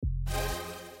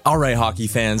All right, hockey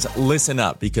fans, listen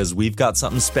up because we've got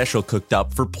something special cooked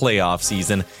up for playoff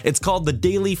season. It's called the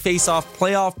Daily Face-Off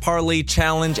Playoff Parlay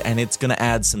Challenge, and it's going to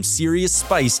add some serious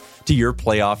spice to your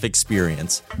playoff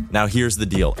experience. Now, here's the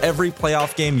deal. Every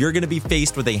playoff game, you're going to be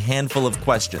faced with a handful of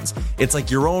questions. It's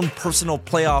like your own personal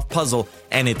playoff puzzle,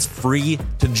 and it's free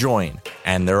to join.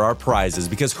 And there are prizes,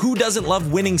 because who doesn't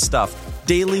love winning stuff?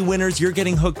 Daily winners, you're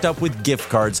getting hooked up with gift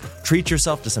cards. Treat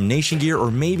yourself to some Nation gear or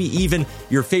maybe even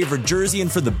your favorite jersey.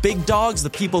 And for the big dogs, the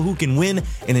people who can win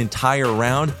an entire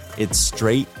round, it's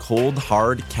straight, cold,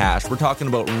 hard cash. We're talking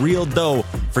about real dough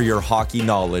for your hockey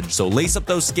knowledge. So lace up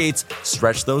those skates,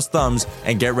 stretch those thumbs,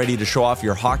 and get ready to show off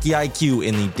your hockey IQ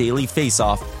in the Daily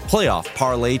Face-Off Playoff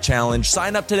Parlay Challenge.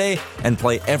 Sign up today and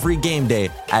play every game day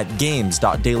at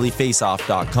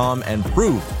games.dailyfaceoff.com and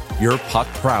prove your puck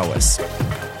prowess.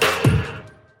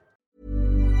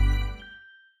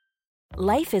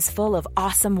 Life is full of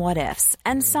awesome what-ifs,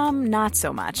 and some not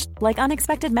so much, like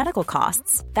unexpected medical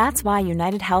costs. That's why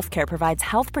United Healthcare provides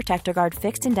Health Protector Guard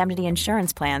fixed indemnity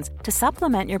insurance plans to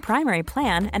supplement your primary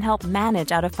plan and help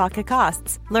manage out-of-pocket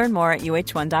costs. Learn more at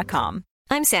uh1.com.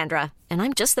 I'm Sandra, and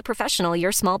I'm just the professional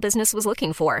your small business was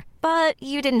looking for. But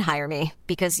you didn't hire me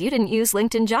because you didn't use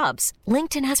LinkedIn Jobs.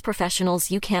 LinkedIn has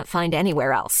professionals you can't find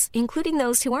anywhere else, including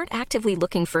those who aren't actively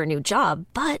looking for a new job,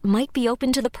 but might be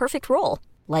open to the perfect role,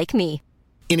 like me.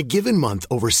 In a given month,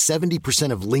 over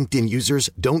 70% of LinkedIn users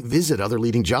don't visit other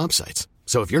leading job sites.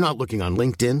 So if you're not looking on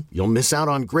LinkedIn, you'll miss out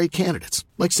on great candidates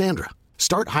like Sandra.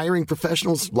 Start hiring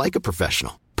professionals like a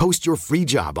professional. Post your free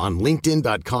job on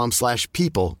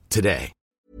linkedin.com/people today.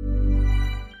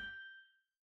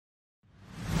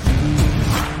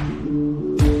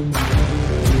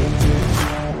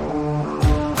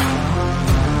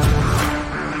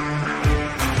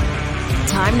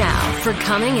 Time now for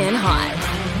Coming In Hot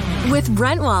with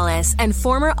Brent Wallace and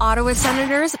former Ottawa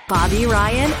Senators Bobby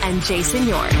Ryan and Jason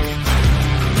York.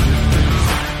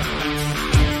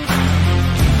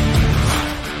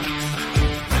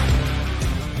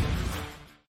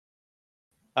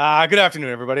 Good afternoon,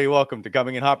 everybody. Welcome to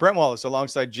Coming In Hot. Brent Wallace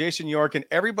alongside Jason York and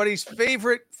everybody's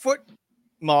favorite foot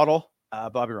model,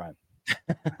 Bobby Ryan.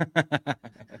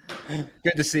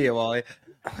 Good to see you, Wally.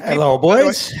 Hello,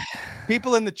 boys.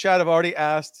 People in the chat have already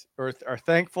asked or are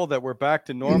thankful that we're back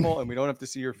to normal and we don't have to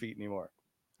see your feet anymore.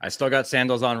 I still got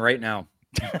sandals on right now.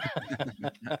 And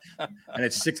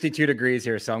it's 62 degrees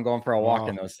here, so I'm going for a walk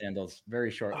in those sandals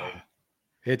very shortly.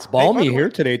 It's balmy here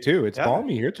today, too. It's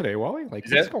balmy here today, Wally. Like,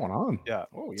 what's going on? Yeah.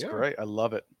 Oh, it's great. I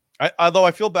love it. Although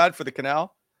I feel bad for the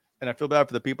canal, and I feel bad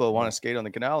for the people who want to skate on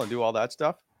the canal and do all that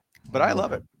stuff, but I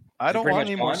love it. I don't want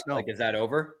any more snow. Like, is that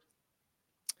over?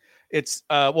 It's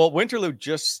Winterlude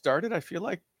just started. I feel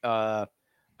like I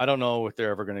don't know if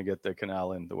they're ever going to get the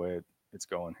canal in the way it's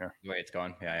going here. The way it's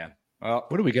going, yeah. Well,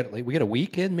 what do we get? Like, we get a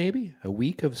weekend, maybe a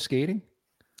week of skating.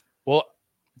 Well,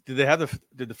 did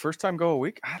the first time go a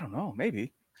week? I don't know.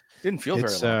 Maybe didn't feel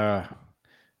very long.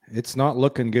 It's not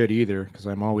looking good either because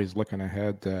I'm always looking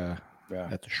ahead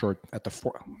at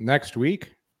the next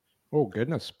week. Oh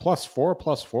goodness,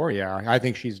 +4. Yeah, I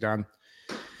think she's done.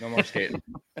 No more skating.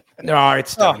 No,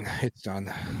 it's done. It's done.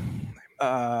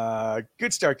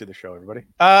 Good start to the show, everybody.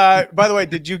 By the way,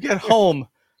 did you get home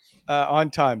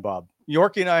on time, Bob?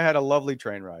 Yorkie and I had a lovely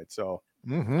train ride. So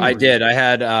I did. I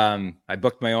had I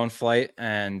booked my own flight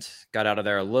and got out of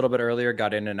there a little bit earlier.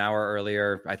 Got in an hour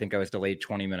earlier. I think I was delayed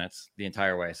 20 minutes the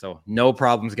entire way. So no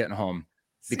problems getting home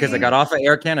because I got off of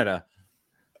Air Canada.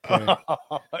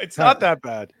 It's not that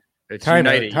bad. It's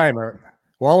timer.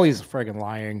 Wally's friggin'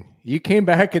 lying. You came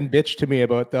back and bitched to me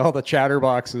about all the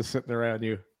chatterboxes sitting around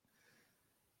you.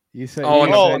 You said,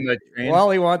 the train.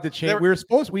 Wally wanted to change.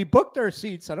 We booked our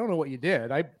seats. I don't know what you did.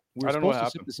 We were supposed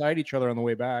to sit beside each other on the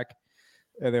way back.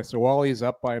 And then, so Wally's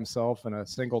up by himself in a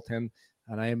singleton,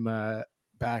 and I'm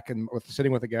back and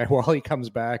sitting with a guy. Wally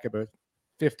comes back about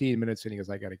 15 minutes and he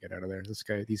goes, I got to get out of there.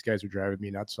 These guys are driving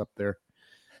me nuts up there.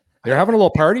 They're having a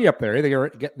little party up there. They are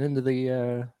getting into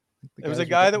the There was a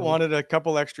guy that wanted a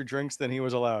couple extra drinks than he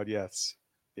was allowed. Yes.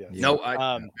 No,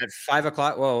 at 5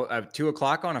 o'clock. Well, at 2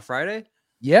 o'clock on a Friday.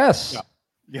 Yes.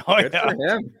 Yeah. Good for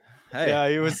him. Hey. Yeah,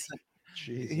 he was.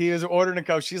 He was ordering a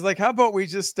cup. She's like, "How about we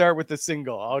just start with the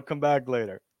single? I'll come back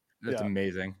later." That's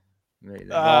amazing. Well,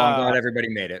 I'm glad everybody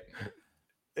made it.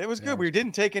 It was good. We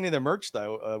didn't take any of the merch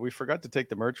though. We forgot to take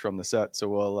the merch from the set, so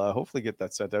we'll hopefully get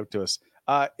that sent out to us.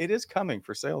 It is coming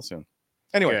for sale soon.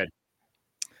 Anyway. Good.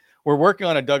 We're working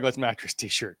on a Douglas Mattress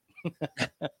t-shirt.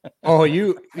 Oh,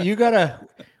 you gotta,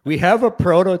 we have a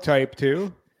prototype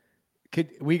too.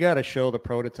 We gotta show the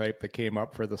prototype that came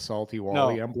up for the Salty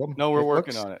Wally emblem. No, we're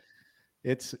working on it.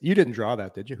 You didn't draw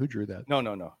that, did you? Who drew that?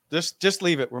 No. Just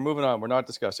leave it. We're moving on. We're not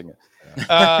discussing it.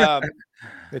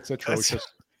 It's atrocious.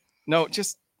 No,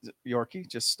 just Yorkie,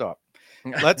 just stop.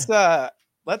 Let's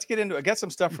get into it. I got some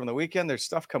stuff from the weekend. There's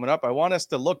stuff coming up. I want us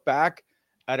to look back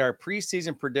at our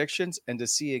preseason predictions and to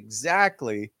see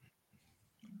exactly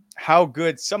how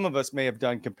good some of us may have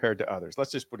done compared to others.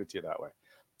 Let's just put it to you that way.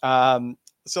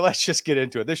 So let's just get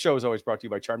into it. This show is always brought to you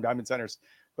by Charm Diamond Centers.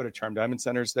 Go to Charm Diamond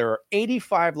Centers. There are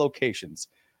 85 locations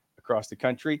across the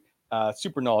country.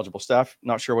 Super knowledgeable staff.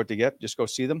 Not sure what to get. Just go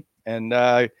see them and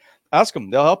ask them.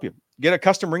 They'll help you. Get a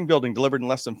custom ring building delivered in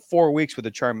less than 4 weeks with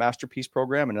the Charm Masterpiece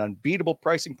program and an unbeatable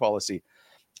pricing policy.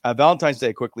 Valentine's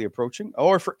Day quickly approaching,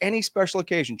 or for any special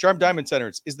occasion, Charm Diamond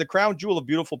Centers is the crown jewel of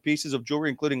beautiful pieces of jewelry,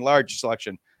 including large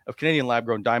selection of Canadian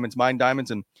lab-grown diamonds, mined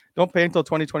diamonds, and don't pay until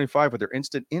 2025 with their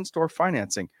instant in-store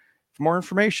financing. For more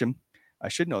information, I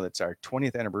should know that's our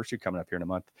 20th anniversary coming up here in a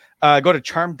month. Go to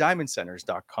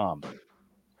charmdiamondcenters.com.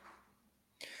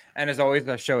 And as always,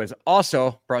 the show is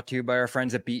also brought to you by our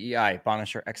friends at BEI,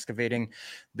 Bonisher Excavating,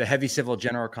 the heavy civil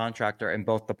general contractor in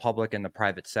both the public and the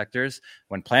private sectors.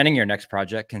 When planning your next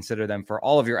project, consider them for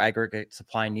all of your aggregate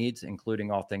supply needs,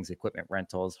 including all things equipment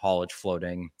rentals, haulage,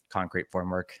 floating, concrete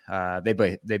formwork.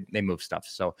 They move stuff.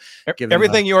 So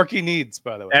everything Yorkie needs,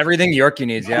 by the way. Everything Yorkie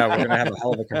needs. Yeah, we're going to have a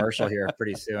hell of a commercial here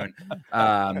pretty soon. You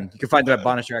can find them at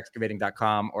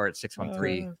bonisherexcavating.com or at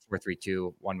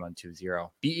 613-432-1120.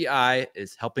 BEI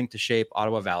is helping to shape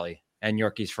Ottawa Valley and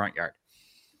Yorkie's front yard.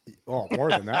 Oh, more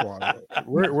than that one.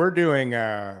 We're doing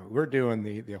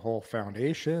the whole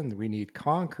foundation. We need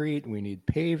concrete. We need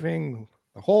paving.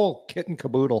 The whole kit and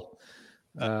caboodle.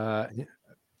 Am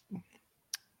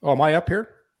I up here?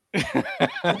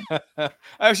 I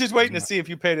was just waiting to see if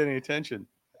you paid any attention.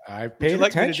 I paid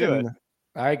attention.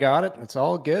 I got it. It's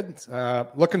all good.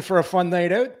 Looking for a fun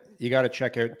night out? You got to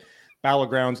check out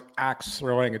Battlegrounds Axe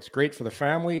Throwing. It's great for the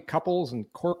family, couples,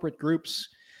 and corporate groups.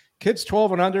 Kids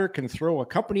 12 and under can throw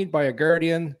accompanied by a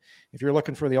guardian. If you're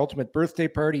looking for the ultimate birthday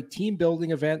party, team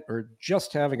building event, or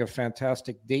just having a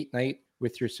fantastic date night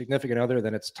with your significant other,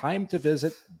 then it's time to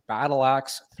visit Battle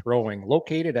Axe Throwing,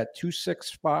 located at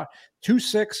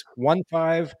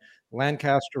 2615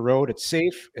 Lancaster Road. It's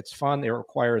safe. It's fun. It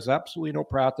requires absolutely no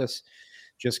practice.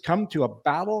 Just come to a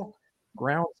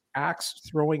Battlegrounds Axe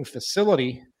Throwing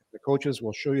facility. The coaches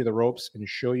will show you the ropes and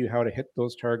show you how to hit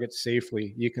those targets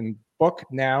safely. You can book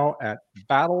now at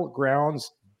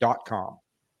battlegrounds.com.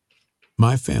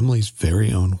 My family's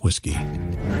very own whiskey,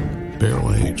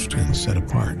 barrel-aged and set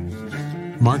apart,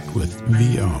 marked with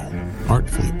VO,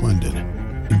 artfully blended,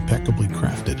 impeccably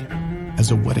crafted,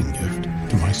 as a wedding gift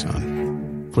to my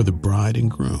son, for the bride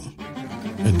and groom.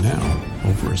 And now,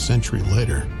 over a century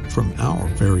later, from our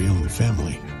very own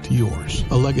family to yours,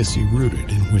 a legacy rooted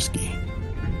in whiskey.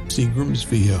 Seagram's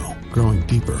VO, growing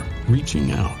deeper,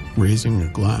 reaching out, raising a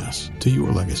glass to your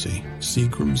legacy.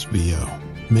 Seagram's VO,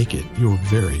 make it your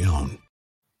very own.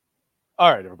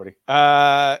 All right, everybody.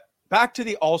 Back to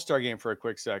the All-Star game for a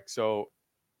quick sec. So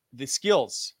the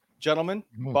skills, gentlemen,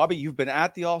 Bobby, you've been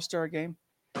at the All-Star game.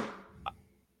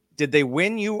 Did they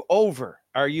win you over?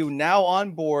 Are you now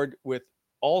on board with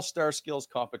All-Star skills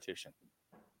competition?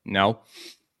 No.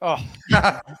 Oh,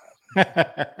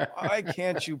 why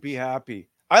can't you be happy?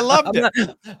 I loved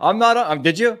it. I'm not.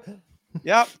 Did you?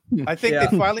 Yeah. I think they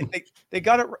finally they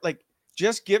got it. Like,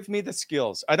 just give me the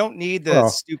skills. I don't need the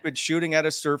stupid shooting at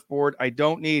a surfboard. I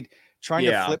don't need trying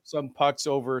to flip some pucks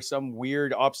over some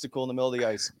weird obstacle in the middle of the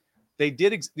ice. They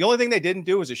did. The only thing they didn't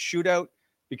do was a shootout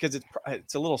because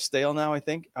it's a little stale now, I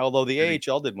think. Although the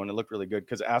AHL did one, it looked really good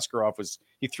because Askarov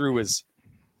he threw his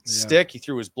stick, he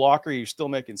threw his blocker, he was still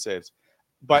making saves.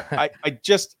 But I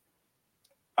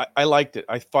liked it.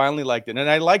 I finally liked it. And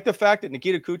I like the fact that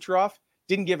Nikita Kucherov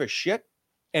didn't give a shit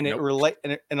and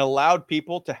and allowed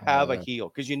people to have a heel,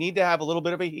 because you need to have a little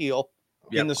bit of a heel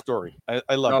in the story.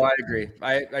 I love it. I agree.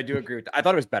 I do agree with that. I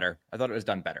thought it was better. I thought it was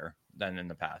done better than in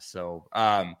the past. So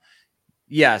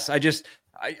yes, I just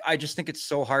think it's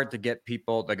so hard to get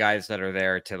people, the guys that are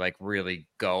there, to like really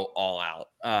go all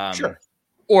out. Sure.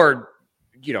 Or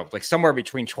like somewhere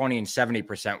between 20 and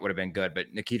 70% would have been good, but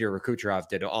Nikita Kucherov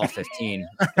did all 15.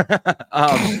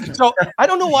 So I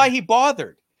don't know why he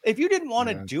bothered. If you didn't want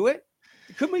to do it,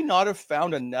 could we not have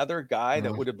found another guy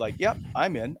that would have yep,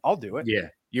 I'm in, I'll do it. Yeah,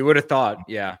 you would have thought,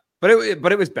 but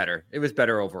it was better. It was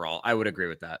better overall. I would agree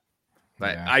with that.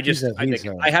 But I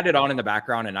think I had it on in the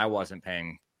background and I wasn't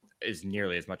paying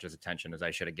nearly as much attention as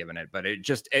I should have given it. But I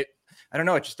don't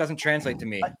know. It just doesn't translate to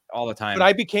me all the time. But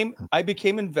I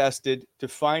became invested to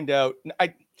find out.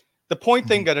 The point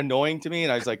thing got annoying to me,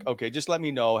 and I was like, okay, just let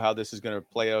me know how this is going to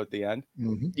play out at the end.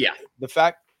 Mm-hmm. Yeah. The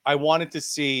fact I wanted to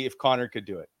see if Connor could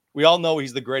do it. We all know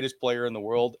he's the greatest player in the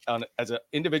world as an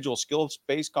individual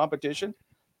skills-based competition.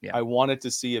 Yeah. I wanted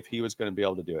to see if he was going to be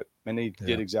able to do it, and he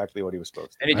did exactly what he was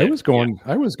supposed to.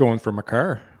 I was going for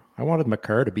Makar. I wanted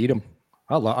Makar to beat him.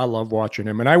 I love watching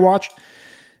him, and I watched.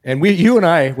 And you and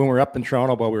I, when we were up in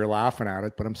Toronto, we were laughing at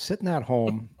it. But I'm sitting at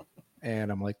home,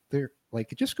 and I'm like,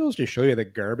 it just goes to show you the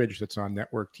garbage that's on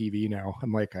network TV now.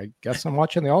 I'm like, I guess I'm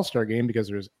watching the All-Star game because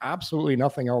there's absolutely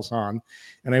nothing else on.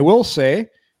 And I will say,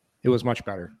 it was much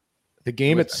better. The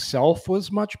game itself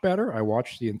was much better. I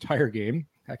watched the entire game.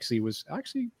 I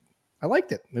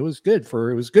liked it. It was good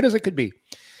as it could be.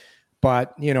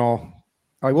 But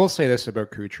I will say this about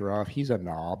Kucherov: he's a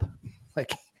knob.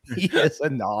 Like. He is a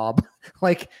knob.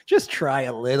 Like, just try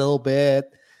a little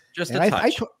bit. Just a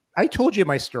touch. I told you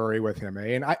my story with him,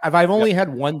 and I've only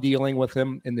had one dealing with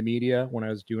him in the media when I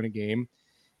was doing a game,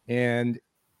 and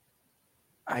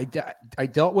I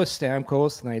dealt with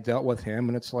Stamkos and I dealt with him,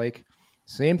 and it's like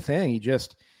same thing.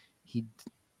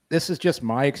 This is just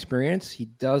my experience. He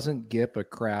doesn't give a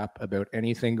crap about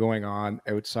anything going on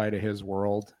outside of his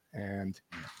world, and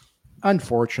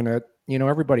unfortunate.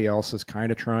 Everybody else is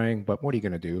kind of trying, but what are you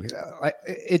going to do?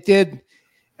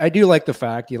 I do like the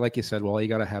fact, like you said, well, you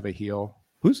got to have a heel.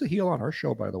 Who's the heel on our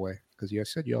show, by the way? Because you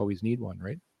said you always need one,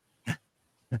 right?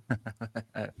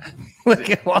 Look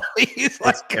at Wally's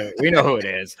like, we know who it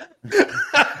is.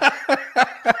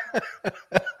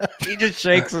 He just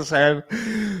shakes his head.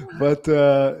 But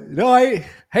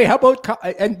how about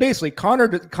and basically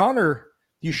Connor?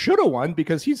 You should have won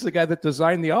because he's the guy that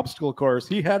designed the obstacle course.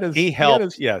 He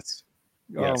helped. Yes.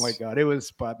 Oh my God. It was,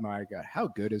 but my God, how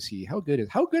good is he? How good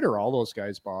are all those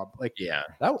guys, Bob? Like, yeah,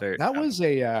 that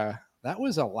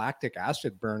was a lactic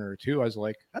acid burner too. I was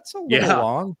like, that's a little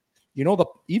long.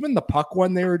 Even the puck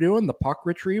one they were doing, the puck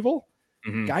retrieval,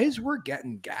 guys were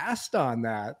getting gassed on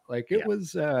that. Like it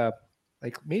was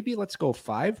like, maybe let's go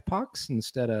 5 pucks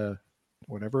instead of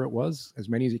whatever it was, as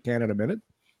many as you can in a minute.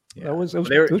 Yeah. It was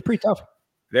pretty tough.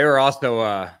 They were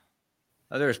also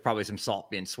there was probably some salt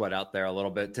being sweat out there a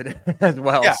little bit today as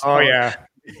well. Yeah. So. Oh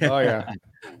yeah.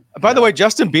 By the way,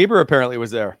 Justin Bieber apparently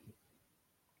was there.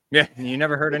 Yeah, you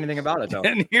never heard anything about it though.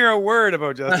 Didn't hear a word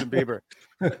about Justin Bieber.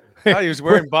 He was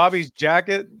wearing Bobby's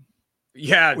jacket.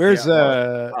 Yeah. Where's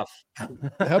how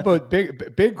about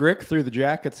Big Rick threw the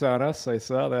jackets on us? I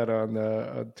saw that on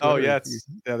Twitter. Oh yeah,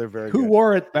 they're very Who good.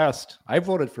 wore it best? I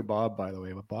voted for Bob, by the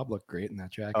way, but Bob looked great in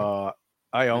that jacket.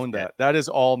 I own that. That is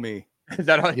all me. Is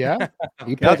that all? Yeah.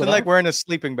 Nothing like wearing a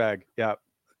sleeping bag. Yeah.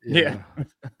 Yeah.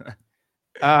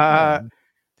 The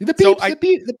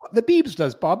Biebs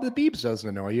does. Bob the Biebs doesn't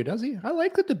annoy you, does he? I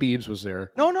like that the Biebs was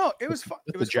there. No, it was fun.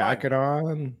 With the jacket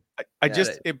on.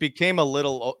 It became a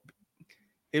little.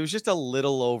 It was just a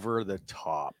little over the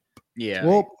top. Yeah.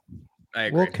 Well, I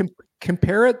agree. Well,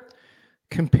 compare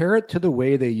it to the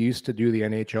way they used to do the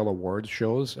NHL awards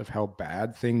shows of how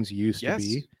bad things used to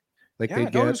be. Like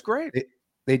it was great.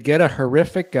 They'd get a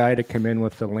horrific guy to come in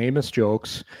with the lamest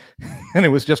jokes, and it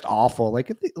was just awful. Like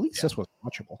at least this was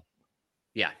watchable.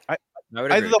 Yeah, I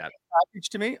would agree with that. Package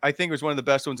to me, I think it was one of the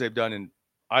best ones they've done, and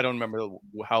I don't remember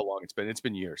how long it's been. It's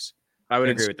been years. I would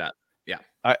agree with that. Yeah,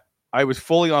 I was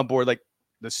fully on board. Like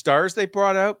the stars they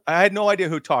brought out, I had no idea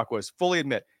who Talk was. Fully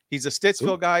admit he's a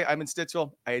Stittsville guy. I'm in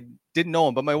Stittsville. I didn't know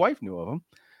him, but my wife knew of him.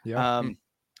 Yeah.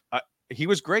 He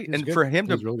was great, and good. for him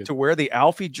really to wear the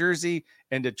Alfie jersey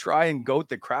and to try and goat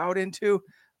the crowd into,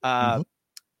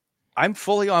 I'm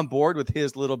fully on board with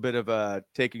his little bit of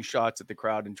taking shots at the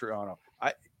crowd in Toronto.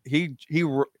 He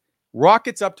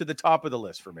rockets up to the top of the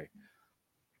list for me.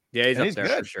 Yeah, he's up there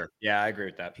good. For sure. Yeah, I agree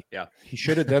with that. Yeah, he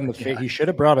should have done the fake. He should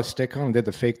have brought a stick on and did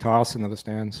the fake toss into the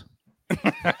stands.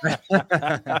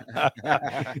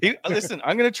 Listen,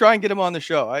 I'm going to try and get him on the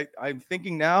show. I'm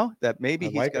thinking now that maybe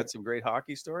he's got some great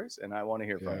hockey stories, and I want to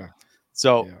hear from him.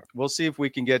 So we'll see if we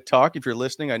can get Talk. If you're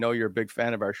listening, I know you're a big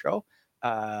fan of our show.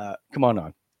 Come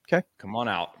on. Okay, come on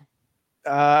out.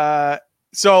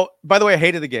 So, by the way, I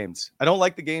hated the games. I don't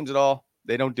like the games at all.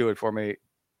 They don't do it for me.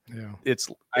 Yeah,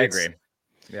 I agree.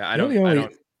 Yeah, I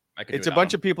don't. It's a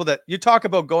bunch of people that you talk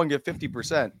about going at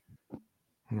 50%.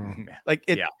 Like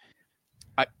it. Yeah.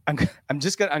 I'm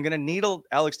gonna needle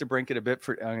Alex DeBrincat a bit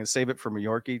I'm gonna save it for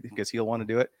Majorki because he'll want to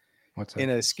do it. What's that? In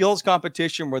a skills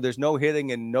competition where there's no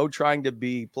hitting and no trying to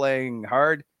be playing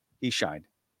hard, he shined.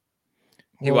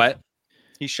 He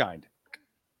shined.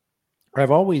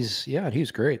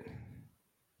 He's great.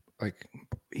 Like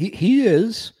he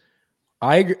is.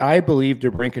 I believe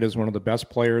DeBrincat is one of the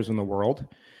best players in the world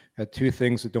at 2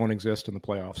 things that don't exist in the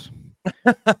playoffs.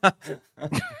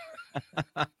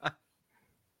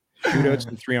 Shootouts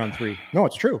and 3-on-3. No,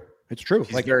 it's true. It's true.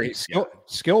 He's very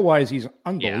skill wise, he's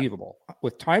unbelievable.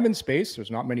 With time and space,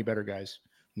 there's not many better guys.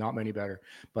 Not many better.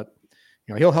 But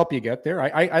he'll help you get there.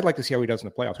 I'd like to see how he does in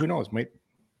the playoffs. Who knows?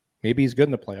 Maybe he's good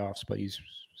in the playoffs, but he's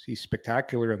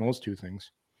spectacular in those two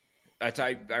things.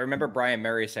 I remember Brian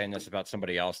Murray saying this about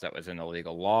somebody else that was in the league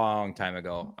a long time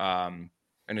ago,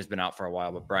 and has been out for a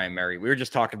while. But Brian Murray, we were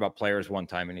just talking about players one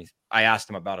time, and I asked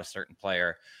him about a certain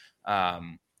player,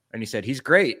 and he said he's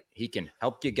great. He can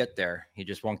help you get there. He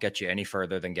just won't get you any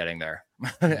further than getting there.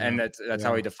 And that's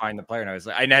how he defined the player. And I was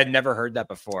like, I had never heard that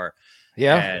before.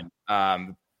 Yeah,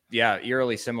 and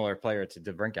eerily similar player to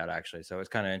DeBrincat actually. So it's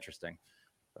kind of interesting.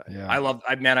 But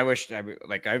I wish I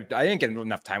didn't get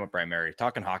enough time with Brian Murray.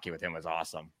 Talking hockey with him was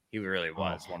awesome. He really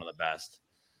was one of the best.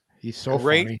 He's so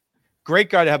great, funny. Great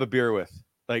guy to have a beer with.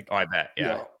 Like, I bet.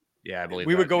 Yeah, I believe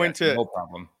we would go into no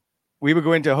problem. We would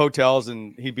go into hotels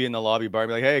and he'd be in the lobby bar and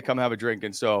be like, hey, come have a drink.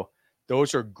 And so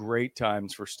those are great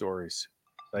times for stories.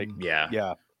 Like,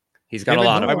 yeah. He's got a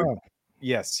lot of them.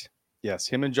 Yes.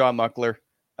 Him and John Muckler,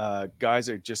 guys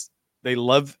are just, they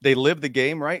live the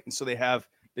game, right? And so they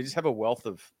just have a wealth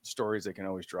of stories they can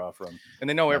always draw from, and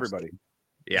they know everybody.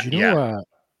 Yeah.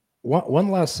 One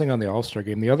last thing on the All-Star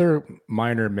game, the other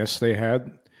minor miss they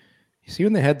had, you see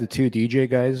when they had the two DJ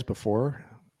guys before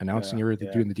announcing you were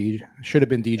doing the DJ, should have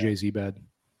been DJ Z-Bad,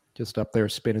 just up there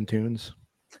spinning tunes.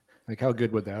 Like, how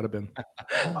good would that have been?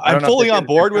 I'm fully on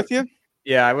board with you.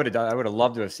 Yeah, I would have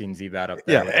loved to have seen Z-Bad up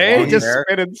there. Yeah, hey, just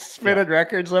spinning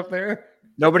records up there.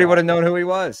 Nobody would have known who he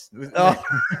was. Oh.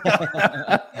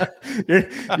 You're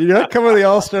not coming to the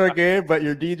All-Star game, but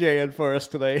you're DJing for us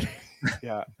tonight.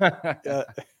 Yeah.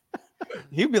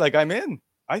 He'd be like, I'm in.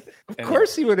 Of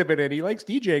course he would have been in. He likes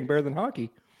DJing better than hockey.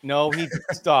 No,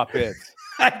 stop it.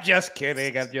 I'm just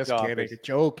kidding.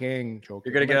 Joking. You're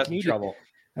going to get us in trouble.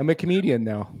 I'm a comedian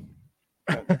now.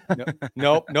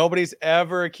 Nope. Nobody's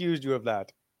ever accused you of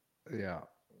that. Yeah.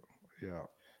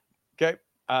 Okay.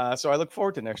 So I look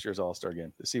forward to next year's All-Star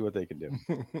game to see what they can do.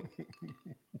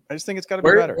 I just think it's got to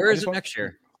be better. Where is it next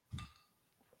year?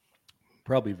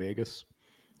 Probably Vegas.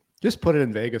 Just put it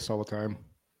in Vegas all the time.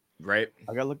 Right.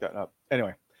 I got to look that up.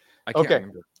 Anyway. I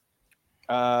can't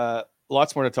remember.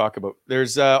 Lots more to talk about.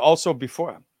 There's also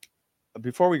before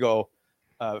we go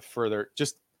further,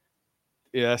 just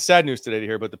sad news today to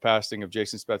hear about the passing of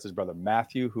Jason Spezza's brother,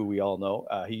 Matthew, who we all know.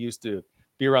 He used to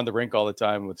be around the rink all the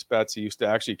time with Spetz. He used to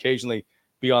actually occasionally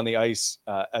be on the ice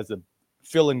as a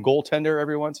fill-in goaltender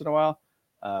every once in a while.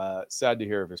 Sad to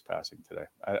hear of his passing today.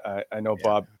 I know,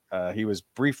 Bob, he was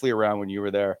briefly around when you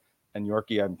were there. And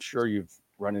Yorkie, I'm sure you've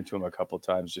run into him a couple of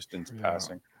times just in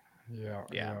passing.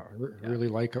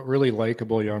 Really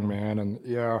likable young man. And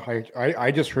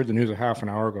I just heard the news a half an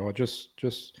hour ago.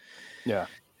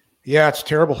 It's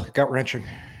terrible. Gut-wrenching.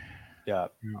 Yeah.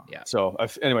 So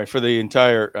anyway, for the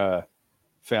entire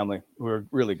family, who are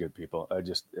really good people, I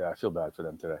feel bad for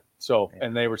them today. So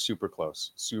and they were super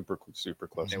close. Super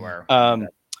close. They were. And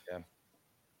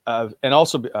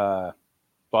also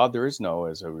Bob, there is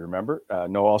as we remember,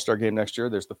 no All-Star game next year.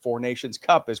 There's the Four Nations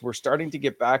Cup, as we're starting to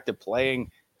get back to playing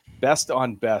best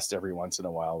on best every once in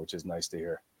a while, which is nice to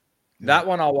hear. That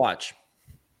one I'll watch.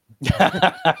 That's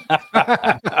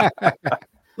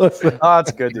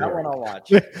good to hear. That one I'll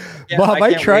watch. Bob,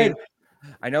 I tried.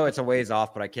 I know it's a ways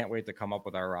off, but I can't wait to come up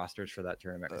with our rosters for that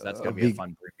tournament, because that's going to be a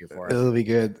fun preview for us. It'll be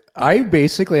good. I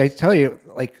tell you,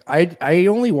 like, I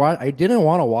didn't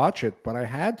want to watch it, but I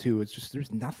had to. It's just,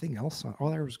 there's nothing else on. Oh,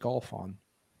 there was golf on.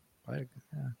 I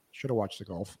should have watched the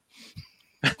golf.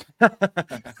 I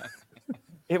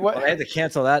had to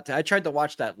cancel that. I tried to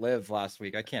watch that live last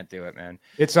week. I can't do it, man.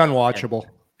 It's unwatchable.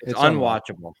 It's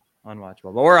unwatchable.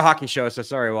 But we're a hockey show, so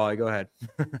sorry, Wally. Go ahead.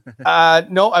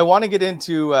 No, I want to get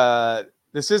into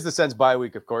this is the Sens bye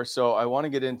week, of course. So I want to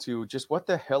get into just what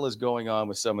the hell is going on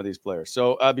with some of these players.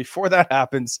 So before that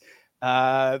happens,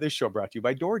 this show brought to you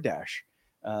by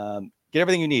DoorDash. Get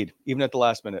everything you need, even at the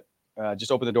last minute.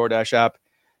 Just open the DoorDash app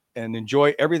and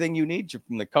enjoy everything you need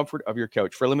from the comfort of your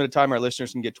couch. For a limited time, our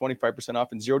listeners can get 25%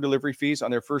 off and 0 delivery fees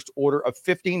on their first order of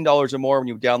 $15 or more when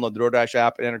you download the DoorDash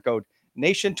app and enter code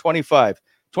NATION25.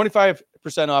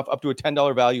 25% off up to a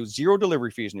 $10 value, 0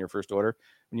 delivery fees in your first order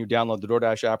when you download the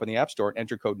DoorDash app in the App Store and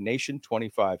enter code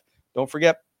NATION25. Don't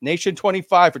forget,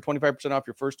 NATION25 for 25% off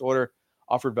your first order.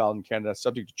 Offered valid in Canada,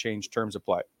 subject to change, terms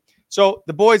apply. So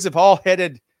the boys have all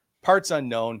headed parts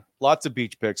unknown, lots of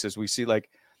beach pics as we see, like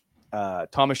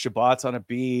Thomas Chabot's on a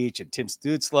beach and Tim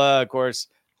Stützle, of course,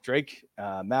 Drake,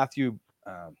 Matthew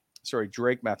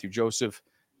Joseph,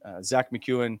 Zach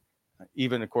McEwen.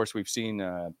 Even, of course, we've seen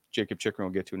Jacob Chychrun,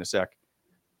 we'll get to in a sec.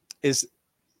 Is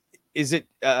it,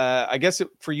 I guess,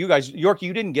 for you guys, York,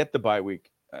 you didn't get the bye week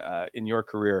in your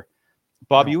career.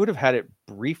 Bob, you would have had it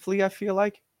briefly, I feel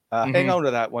like. Hang on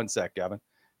to that 1 sec, Gavin.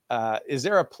 Is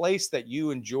there a place that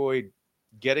you enjoyed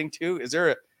getting to? Is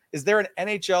there an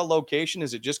NHL location?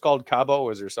 Is it just called Cabo,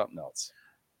 or is there something else?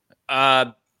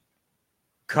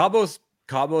 Cabo's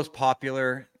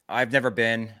popular. I've never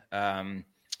been.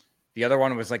 The other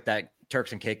one was like that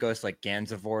Turks and Caicos, like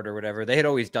Gansevoort or whatever. They had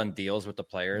always done deals with the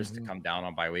players to come down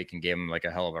on bye week and gave them like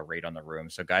a hell of a rate on the room.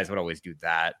 So guys would always do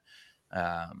that.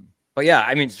 But yeah,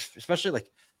 I mean, especially like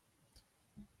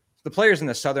the players in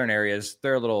the southern areas,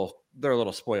 they're a little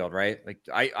spoiled, right? Like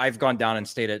I've gone down and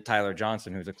stayed at Tyler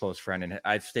Johnson, who's a close friend, and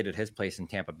I've stayed at his place in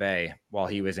Tampa Bay while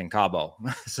he was in Cabo.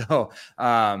 So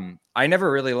I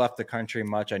never really left the country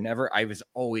much. I was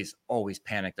always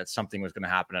panicked that something was going to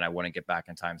happen and I wouldn't get back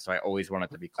in time. So I always wanted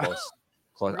to be close.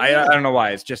 Really? I don't know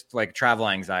why. It's just like travel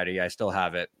anxiety. I still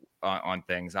have it on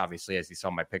things, obviously, as you saw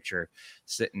my picture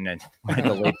sitting in my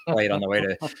delayed flight on the way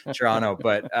to Toronto.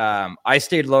 But I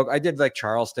stayed local. I did like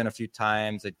Charleston a few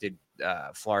times. I did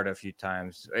Florida a few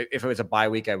times. If it was a bye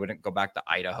week, I wouldn't go back to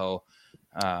Idaho.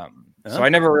 So I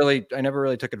never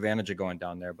really took advantage of going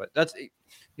down there. But that's,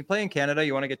 you play in Canada,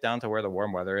 you want to get down to where the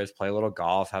warm weather is, play a little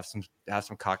golf, have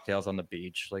some cocktails on the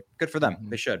beach. Like, good for them.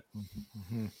 They should.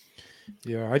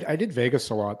 Yeah, I did Vegas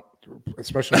a lot,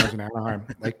 especially when I was in Anaheim.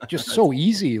 Like, just so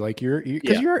easy. Like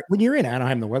when you're in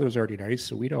Anaheim, the weather's already nice,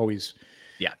 so we'd always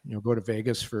go to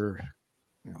Vegas for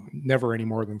never any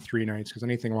more than 3 nights, because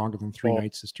anything longer than 3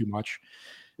 nights is too much.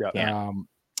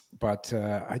 But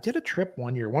I did a trip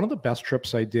one year, one of the best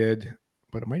trips I did,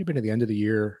 but it might have been at the end of the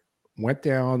year. Went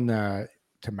down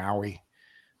to Maui.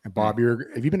 And Bob,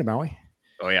 have you been to Maui?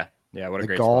 Oh yeah, what a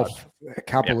great golf spot.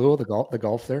 Kapalua, the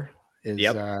golf there is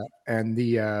and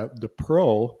the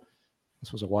pro,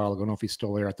 this was a while ago, I don't know if he's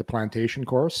still there, at the Plantation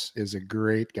course, is a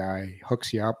great guy.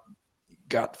 Hooks you up.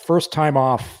 Got first time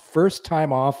off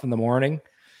in the morning,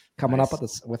 coming up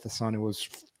with the sun. It was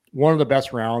one of the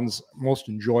best rounds, most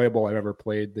enjoyable I've ever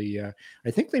played. I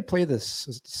think they play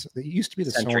this. It used to be the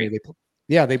Century.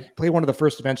 Sony. They play one of the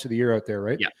first events of the year out there,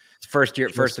 right? Yeah, first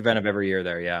event of every year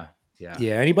there. Yeah.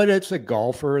 Anybody that's a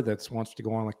golfer that wants to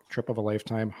go on like a trip of a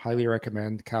lifetime, highly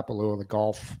recommend Kapalua. The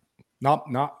golf,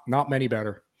 not many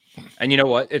better. And you know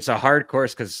what? It's a hard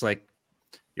course because like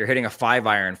you're hitting a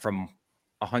 5-iron from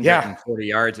 140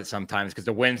 yards at sometimes because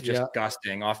the wind's just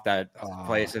gusting off that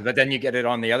place. But then you get it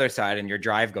on the other side and your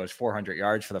drive goes 400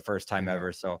 yards for the first time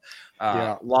ever. So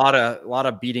a lot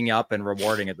of beating up and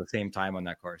rewarding at the same time on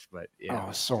that course. But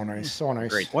so nice.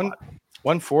 Great.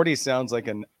 140 sounds like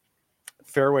an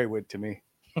fairway wood to me.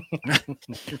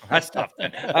 That's tough. I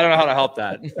don't know how to help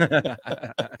that.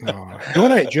 Do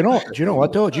you know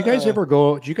what though? Do you guys ever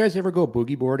go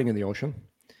boogie boarding in the ocean?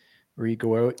 Where you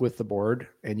go out with the board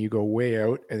and you go way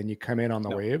out and then you come in on the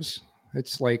waves.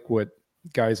 It's like what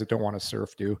guys that don't want to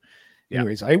surf do.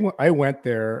 Anyways, I went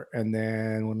there, and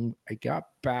then when I got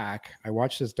back, I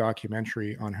watched this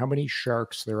documentary on how many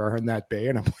sharks there are in that bay,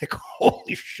 and I'm like,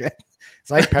 holy shit.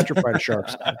 It's like petrified of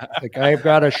sharks. Like, I've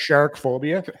got a shark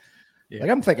phobia. Like,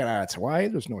 I'm thinking, that's why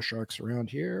there's no sharks around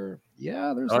here.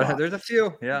 Yeah, there's a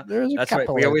few. Yeah, that's right.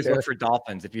 We always look for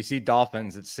dolphins. If you see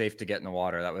dolphins, it's safe to get in the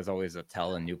water. That was always a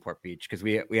tell in Newport Beach, because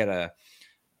we had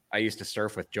I used to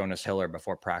surf with Jonas Hiller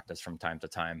before practice from time to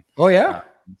time. Oh yeah.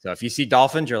 So if you see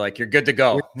dolphins, you're good to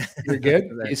go. You're good.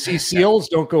 You see seals,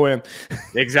 don't go in.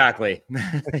 Exactly.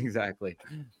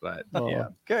 But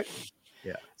okay.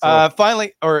 Yeah. So,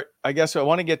 finally, or I guess I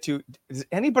want to get to, does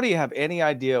anybody have any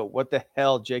idea what the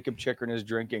hell Jacob Chychrun is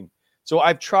drinking? So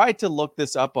I've tried to look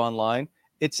this up online.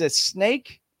 It's a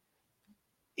snake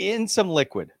in some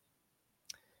liquid.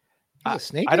 A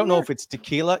snake? I don't know if it's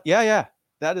tequila. Yeah.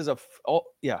 That is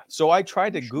So I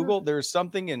tried to Google. There's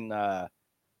something in, I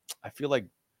feel like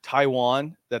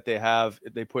Taiwan that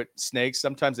they put snakes.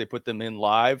 Sometimes they put them in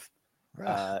live.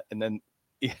 And then,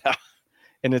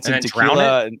 and it's in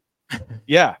tequila.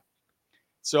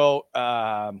 So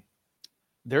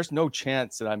there's no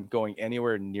chance that I'm going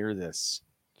anywhere near this.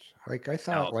 Like, I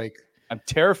thought, I'm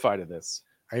terrified of this.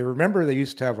 I remember they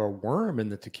used to have a worm in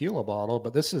the tequila bottle,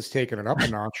 but this is taking it up a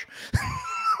notch.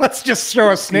 Let's just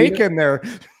throw a snake in there.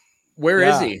 Where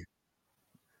is he?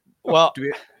 Well,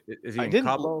 is he in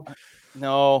Cabo?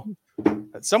 No.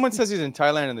 Someone says he's in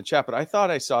Thailand in the chat, but I thought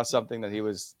I saw something that he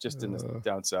was just in the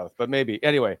down south. But maybe.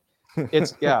 Anyway,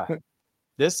 it's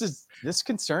this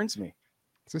concerns me.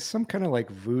 Is this some kind of like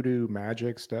voodoo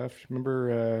magic stuff?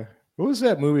 Remember what was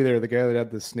that movie there? The guy that had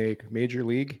the snake, Major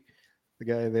League. The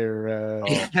guy there.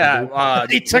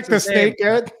 He took the snake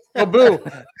out. Boo.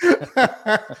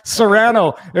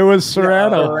 Serrano. It was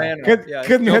Serrano.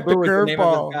 Couldn't hit the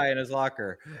curveball. Guy in his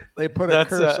locker. They put a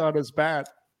curse on his bat.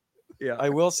 Yeah. I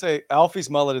will say Alfie's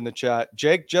mullet in the chat.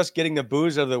 Jake just getting the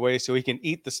booze out of the way so he can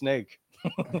eat the snake.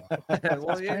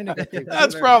 Well, yeah.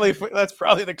 That's probably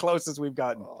the closest we've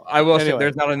gotten. I will say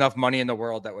there's not enough money in the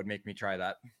world that would make me try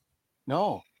that.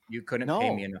 No. You couldn't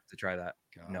pay me enough to try that.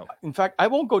 God. No. In fact, I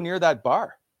won't go near that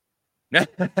bar. No,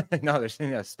 there's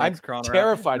snakes I'm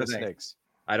terrified of snakes.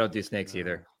 I don't do snakes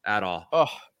either. At all. Oh.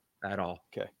 At all.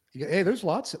 Okay. Hey, there's a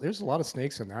lot of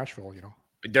snakes in Nashville, you know.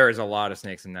 There is a lot of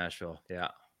snakes in Nashville. Yeah.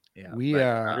 Yeah.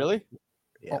 Really?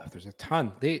 Yeah. Oh, there's a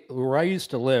ton. Where I used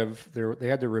to live, they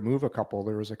had to remove a couple.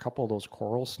 There was a couple of those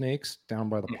coral snakes down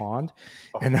by the pond.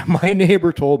 And my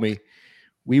neighbor told me,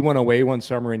 we went away one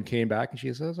summer and came back, and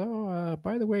she says, "Oh,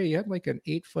 by the way, you had like an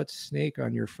 8-foot snake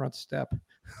on your front step."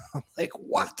 I'm like,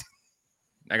 "What?"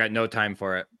 I got no time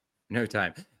for it. No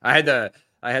time. I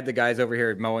had the guys over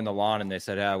here mowing the lawn, and they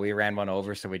said, we ran one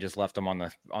over, so we just left them on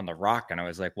the rock. And I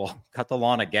was like, well, cut the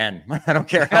lawn again. I don't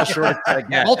care how short it's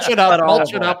again. Mulch it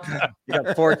up. You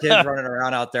got 4 kids running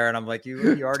around out there, and I'm like,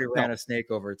 you already ran a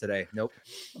snake over today. Nope.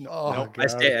 Nope. I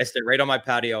stay right on my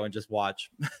patio and just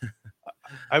watch.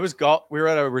 We were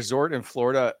at a resort in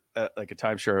Florida at like a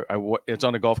timeshare. It's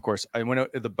on a golf course. I went out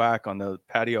at the back on the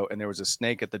patio, and there was a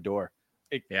snake at the door.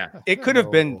 It could have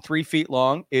been 3 feet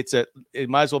long. It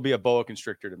might as well be a boa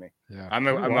constrictor to me. Yeah, I'm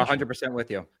 100%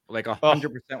 with you. Like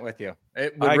 100% with you.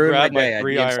 It would ruin my day. I'd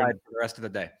be inside for the rest of the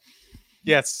day.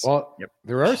 Yes. Well,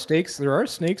 there are snakes in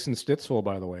Stittsville,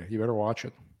 by the way. You better watch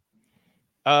it.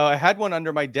 I had one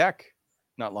under my deck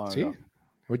not long ago.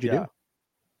 What'd you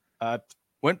do?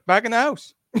 Went back in the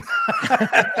house.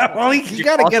 Well, you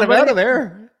got to get him out of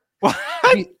there.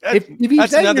 If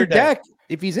he's in your deck,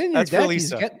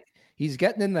 he's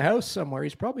getting in the house somewhere.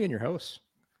 He's probably in your house.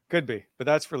 Could be, but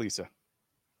that's for Lisa.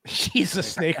 She's a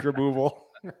snake removal.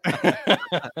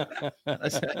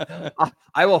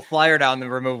 I will fly her down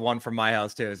and remove one from my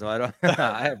house too. So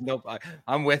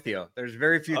I'm with you. There's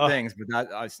very few things,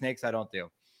 but snakes I don't do.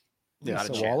 Yeah,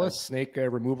 so Wallace, snake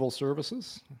removal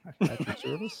services. At your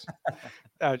service?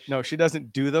 No, she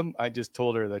doesn't do them. I just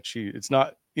told her that it's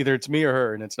not either it's me or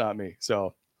her, and it's not me.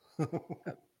 So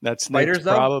that's spiders.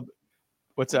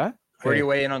 What's that? Where do you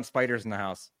weigh in on spiders in the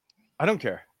house? I don't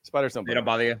care. Spiders don't. They don't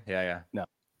bother you? Yeah. No.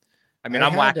 I mean,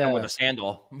 I'm whacking them with a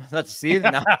sandal. Let's see.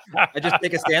 Now I just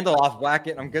take a sandal off, whack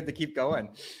it, and I'm good to keep going.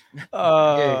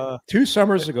 2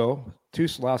 summers ago,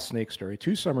 last snake story.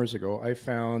 2 summers ago, I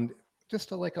found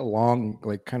just a long,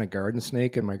 kind of garden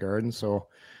snake in my garden. So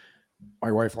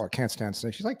my wife can't stand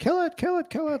snakes. She's like, kill it.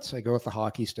 So I go with the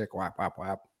hockey stick, whap, whap,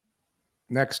 whap.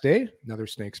 Next day, another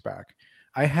snake's back.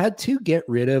 I had to get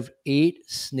rid of 8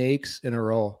 snakes in a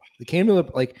row. They came to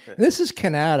this is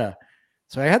Canada.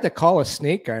 So I had to call a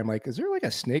snake guy. I'm like, is there like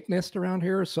a snake nest around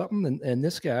here or something? And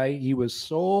this guy, he was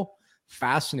so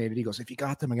fascinated. He goes, if you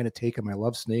got them, I'm going to take them. I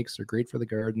love snakes. They're great for the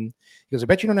garden. He goes, I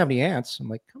bet you don't have any ants. I'm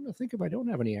like, come to think of it, I don't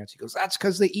have any ants. He goes, that's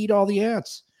because they eat all the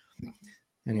ants.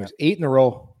 And he was 8 in a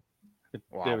row.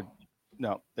 Wow.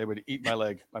 They would eat my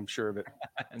leg. I'm sure of it.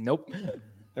 Nope.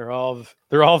 They're all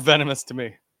venomous to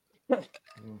me.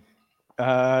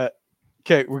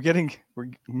 Okay, we're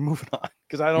moving on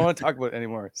because I don't want to talk about any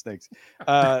more snakes.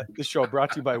 This show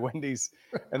brought to you by Wendy's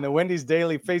and the Wendy's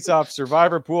Daily Face-Off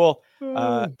Survivor Pool.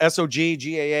 SOG,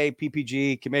 GAA,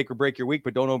 PPG can make or break your week,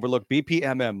 but don't overlook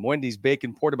BPMM, Wendy's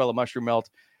Bacon Portobello Mushroom Melt.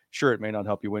 Sure, it may not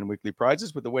help you win weekly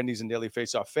prizes with the Wendy's and Daily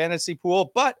Face-Off Fantasy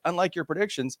Pool, but unlike your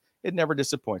predictions, it never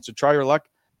disappoints. So try your luck,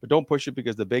 but don't push it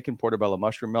because the Bacon Portobello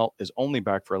Mushroom Melt is only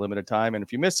back for a limited time. And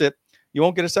if you miss it, you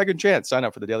won't get a second chance. Sign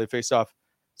up for the Daily Face-Off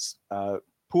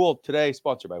Pool today,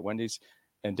 sponsored by Wendy's,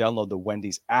 and download the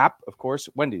Wendy's app. Of course,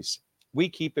 Wendy's, we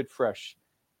keep it fresh.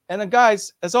 And then,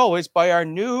 guys, as always, by our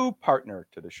new partner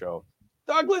to the show,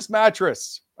 Douglas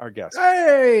Mattress, our guest.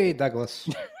 Hey, Douglas.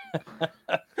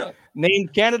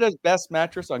 Named Canada's best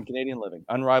mattress on Canadian living.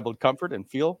 Unrivaled comfort and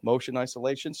feel, motion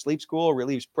isolation, sleeps cool,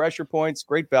 relieves pressure points,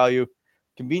 great value,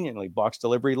 conveniently box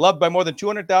delivery, loved by more than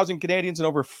 200,000 Canadians and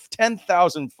over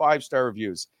 10,000 5-star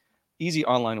reviews. Easy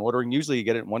online ordering. Usually you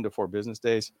get it in 1 to 4 business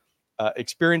days.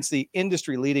 Experience the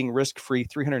industry-leading risk-free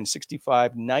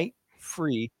 365-night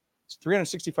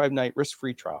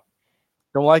risk-free trial.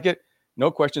 Don't like it? No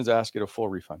questions asked. Get a full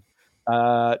refund.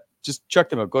 Just check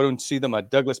them out. Go and see them at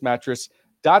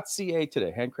douglasmattress.ca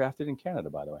today. Handcrafted in Canada,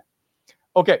 by the way.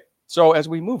 Okay, so as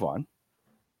we move on,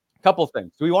 a couple of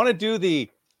things. Do we want to do the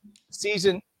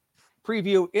season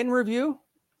preview in review,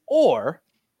 or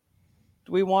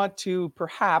do we want to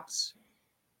perhaps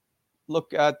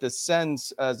look at the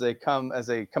Sens as they come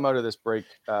out of this break?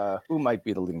 Who might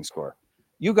be the leading scorer?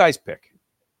 You guys pick.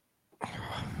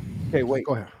 Okay, wait.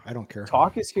 Go ahead. I don't care.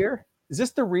 Talk is here. Is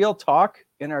this the real talk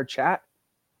in our chat?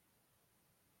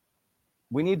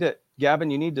 We need to.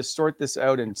 Gavin, you need to sort this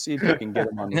out and see if you can get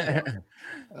him on the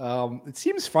show. It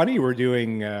seems funny we're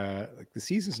doing like the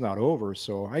season's not over,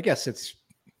 so I guess it's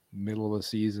middle of the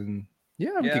season.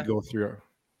 Yeah, we could go through.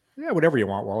 Yeah, whatever you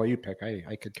want, Wally. You pick.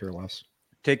 I could care less.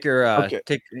 Take your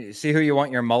see who you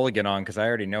want your mulligan on, because I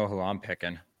already know who I'm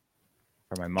picking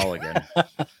for my mulligan.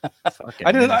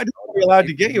 I didn't know you're allowed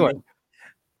to get you one.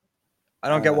 I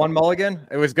don't get one mulligan.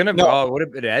 It was gonna be it would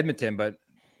have been Edmonton, but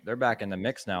they're back in the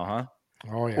mix now, huh?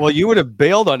 Oh yeah. Well, you would have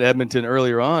bailed on Edmonton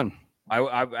earlier on.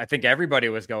 I think everybody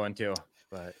was going to,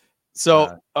 but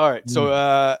so all right.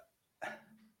 So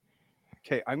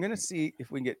okay, I'm gonna see if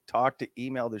we can get Talk to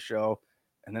email the show,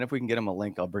 and then if we can get him a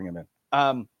link, I'll bring him in.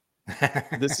 I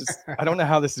don't know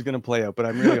how this is gonna play out, but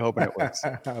I'm really hoping it works.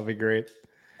 That'll be great.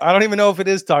 I don't even know if it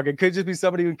is Talk. It could just be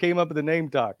somebody who came up with the name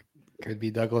Talk. Could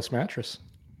be Douglas Mattress.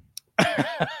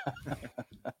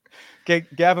 Okay,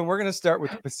 Gavin, we're gonna start with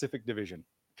the Pacific Division.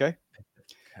 Okay.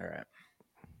 All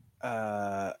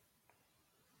right.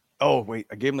 Oh, wait,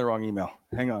 I gave him the wrong email.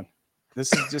 Hang on. This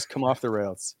has just come off the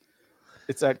rails.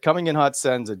 It's at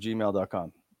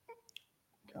cominginhotsends@gmail.com.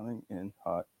 Coming in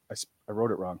hot. I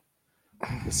wrote it wrong.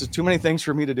 This is too many things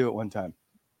for me to do at one time.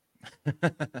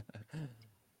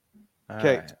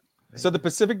 Okay. Right. So the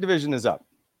Pacific Division is up.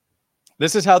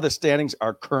 This is how the standings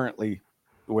are currently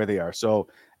the way they are. So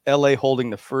LA holding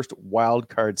the first wild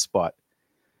card spot.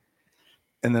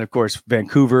 And then, of course,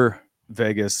 Vancouver,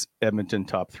 Vegas, Edmonton,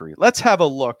 top three. Let's have a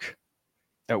look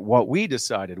at what we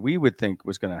decided we would think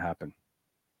was going to happen.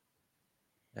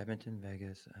 Edmonton,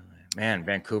 Vegas, LA. Man,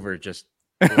 Vancouver just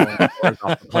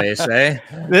off the place, eh?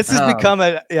 This has become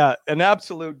an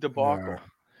absolute debacle. Yeah.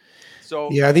 So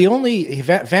the only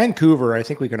Vancouver, I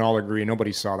think we can all agree,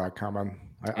 nobody saw that coming.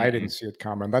 I didn't see it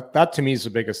coming. That to me is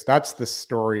the biggest. That's the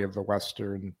story of the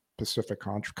Western Pacific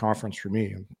Conference for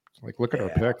me. Like, look at our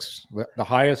picks. The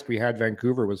highest we had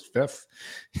Vancouver was 5th.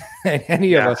 And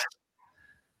any of us.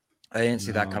 I didn't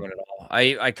see that coming at all.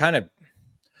 I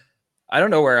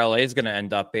don't know where LA is going to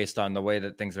end up based on the way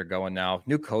that things are going now.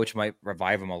 New coach might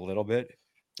revive them a little bit.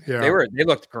 Yeah. They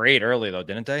looked great early though,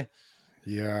 didn't they?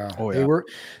 Yeah. Oh, yeah.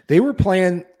 They were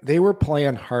playing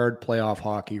hard playoff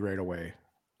hockey right away.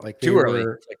 Like too early.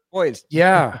 Like, boys.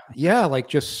 Yeah. Like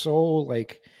just so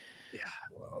like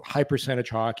high percentage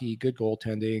hockey, good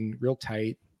goaltending, real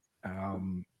tight.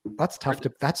 That's tough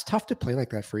to play like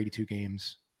that for 82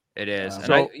 games. It is.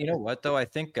 And you know what though? I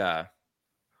think they're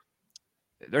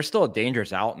still a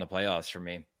dangerous out in the playoffs for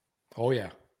me. Oh yeah.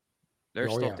 They're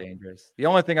still dangerous. The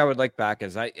only thing I would like back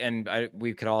is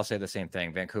we could all say the same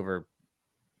thing. Vancouver,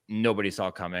 nobody saw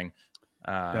coming.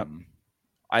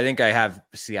 I think I have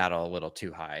Seattle a little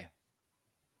too high.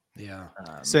 Yeah.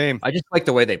 Same. I just like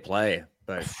the way they play,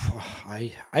 but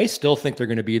I still think they're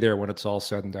going to be there when it's all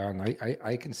said and done.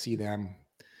 I can see them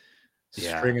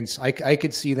stringing. I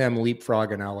could see them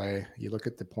leapfrogging LA. You look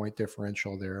at the point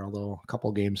differential there, although a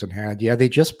couple games in hand. Yeah, they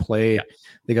just play. Yeah.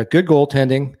 They got good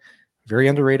goaltending, very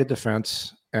underrated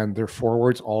defense, and their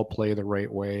forwards all play the right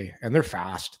way, and they're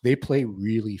fast. They play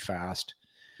really fast.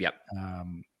 Yep.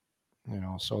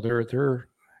 So they're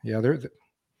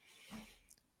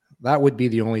that would be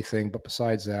the only thing. But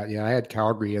besides that, I had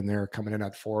Calgary in there coming in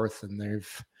at 4th, and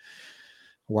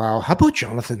wow. How about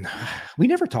Jonathan? We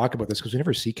never talk about this because we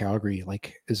never see Calgary.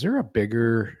 Like, is there a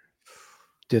bigger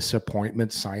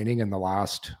disappointment signing in the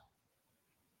last,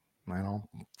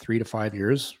 3 to 5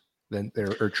 years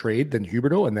or trade than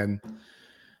Huberdeau? And then,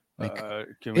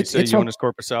 can we say Jonas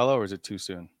Corposalo, or is it too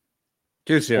soon?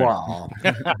 Too soon. Wow.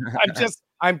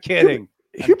 I'm kidding.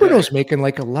 Huberdeau's making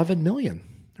like 11 million.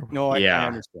 No, I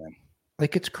understand.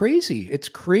 Like, it's crazy. It's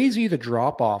crazy the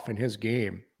drop off in his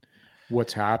game.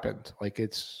 What's happened?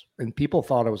 And people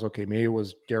thought it was okay. Maybe it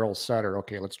was Daryl Sutter.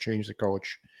 Okay, let's change the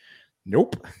coach.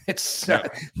 Nope, it's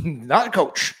not a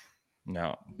coach.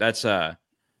 No,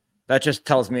 that just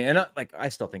tells me, and I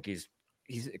still think he's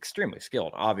extremely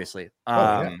skilled, obviously.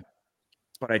 But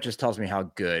it just tells me how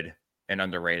good and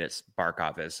underrated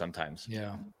Barkov is sometimes.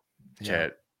 Yeah.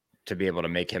 To be able to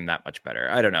make him that much better.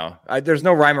 I don't know. There's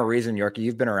no rhyme or reason, Yorkie.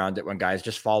 You've been around it when guys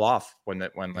just fall off when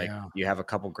you have a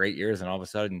couple great years and all of a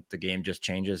sudden the game just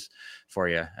changes for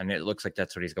you. And it looks like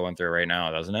that's what he's going through right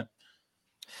now, doesn't it?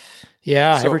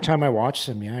 Yeah. So, every time I watch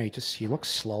him, he looks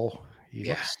slow. He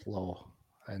looks slow.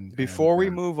 And before we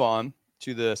move on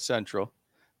to the Central,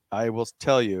 I will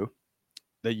tell you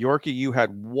that Yorkie, you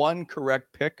had 1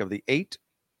 correct pick of the 8.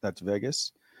 That's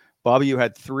Vegas. Bobby, you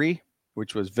had 3.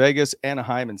 Which was Vegas,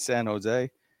 Anaheim, and San Jose.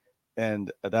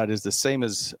 And that is the same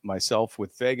as myself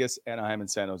with Vegas, Anaheim, and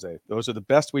San Jose. Those are the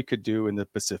best we could do in the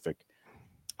Pacific.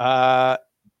 The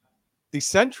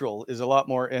Central is a lot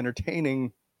more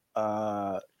entertaining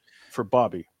for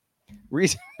Bobby.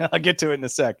 reason I'll get to it in a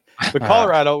sec. But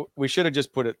Colorado, we should have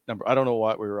just put it number. I don't know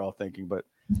what we were all thinking, but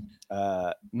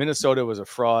Minnesota was a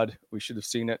fraud. We should have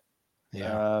seen it.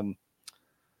 Yeah.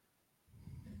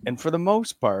 And for the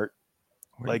most part,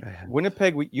 like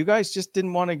Winnipeg, you guys just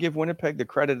didn't want to give Winnipeg the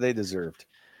credit they deserved.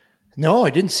 No, I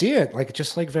didn't see it. Like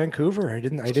just like Vancouver, I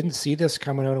didn't see this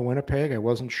coming out of Winnipeg. I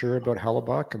wasn't sure about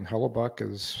Hellebuck, and Hellebuck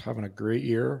is having a great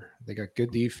year. They got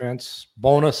good defense.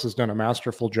 Bonus has done a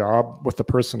masterful job with the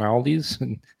personalities,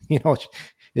 and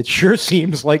it sure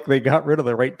seems like they got rid of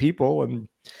the right people. And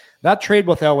that trade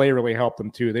with LA really helped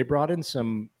them too. They brought in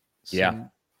some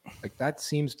like that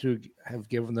seems to have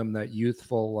given them that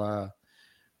youthful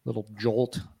little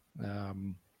jolt.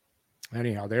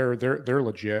 Anyhow, they're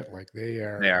legit. Like they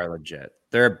are legit.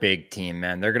 They're a big team,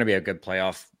 man. They're going to be a good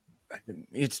playoff.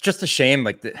 It's just a shame.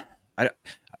 Like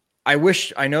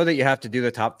I know that you have to do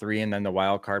the top 3 and then the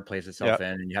wild card plays itself in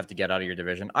and you have to get out of your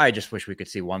division. I just wish we could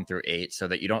see 1 through 8 so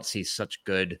that you don't see such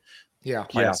good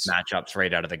playoff matchups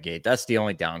right out of the gate. That's the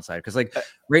only downside. Because like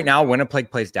right now,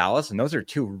 Winnipeg plays Dallas, and those are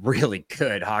 2 really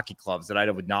good hockey clubs that I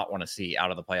would not want to see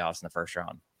out of the playoffs in the first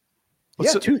round.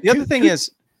 Well, the other thing is,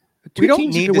 we don't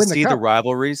need to see the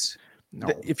rivalries. No.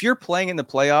 If you're playing in the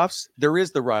playoffs, there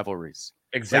is the rivalries.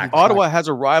 Exactly. Like Ottawa has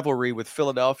a rivalry with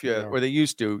Philadelphia, or they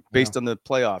used to, based on the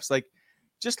playoffs. Like,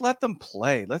 just let them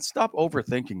play. Let's stop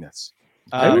overthinking this.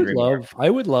 I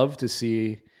would love to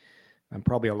see. I'm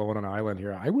probably alone on an island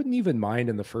here. I wouldn't even mind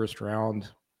in the first round.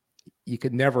 You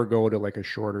could never go to like a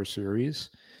shorter series,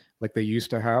 like they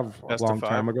used to have a long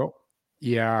time ago.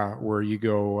 Yeah, where you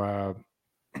go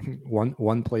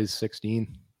one plays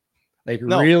 16. Like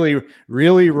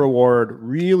really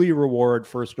reward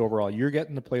first overall. You're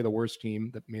getting to play the worst team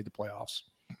that made the playoffs.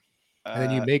 And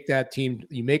then you make that team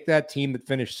that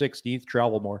finished 16th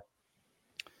travel more.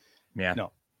 Yeah.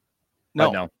 No.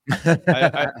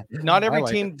 Not every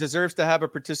team deserves to have a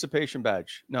participation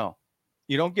badge. No.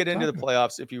 You don't get into the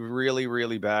playoffs if you're really,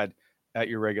 really bad at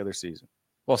your regular season.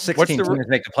 Well, 16 teams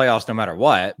make the playoffs no matter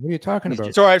what. What are you talking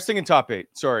about? Sorry, I was thinking top 8.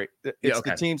 Sorry. It's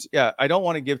the teams. Yeah, I don't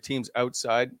want to give teams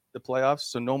outside the playoffs,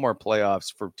 so no more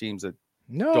playoffs for teams that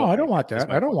I don't want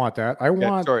that. I don't want that.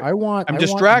 I'm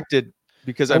distracted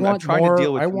because I'm trying to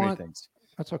deal with too many things.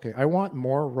 That's okay. I want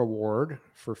more reward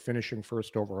for finishing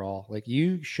first overall. Like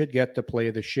you should get to play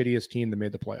the shittiest team that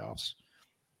made the playoffs.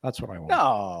 That's what I want.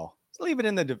 No. Leave it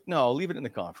in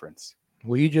the conference.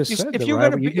 Well, you just said if you're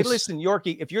going to listen,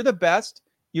 Yorkie, if you're the best,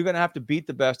 you're going to have to beat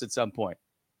the best at some point.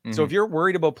 Mm-hmm. So if you're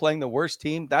worried about playing the worst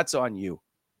team, that's on you.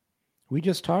 We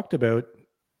just talked about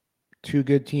 2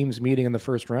 good teams meeting in the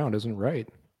first round. Isn't right.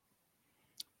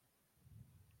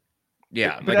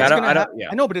 Yeah.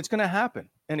 I know, but it's going to happen.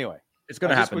 Anyway, it's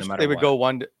going to happen no matter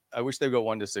what. I wish they would go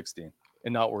 1 to 16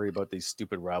 and not worry about these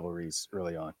stupid rivalries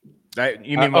early on.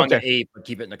 You mean 1 to 8, but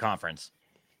keep it in the conference?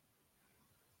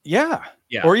 Yeah.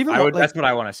 Or even that's what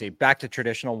I want to see. Back to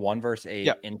traditional 1 versus 8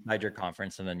 inside your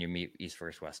conference, and then you meet East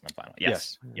versus West in the final.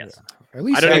 Yes. At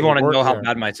least I don't even want to know how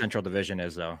bad my Central Division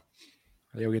is, though.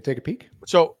 Yeah, we can take a peek.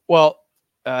 So,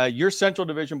 your Central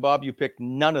Division, Bob, you picked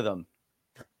none of them.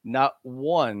 Not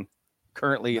one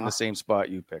currently in the same spot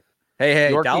you picked.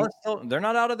 Hey, Yorkie, Dallas, they're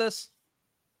not out of this.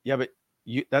 Yeah, but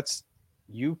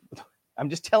I'm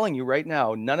just telling you right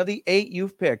now, none of the 8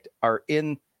 you've picked are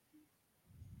in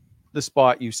the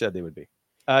spot you said they would be.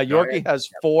 Yorkie has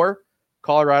 4: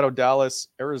 Colorado, Dallas,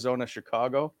 Arizona,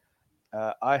 Chicago.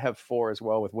 I have 4 as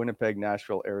well with Winnipeg,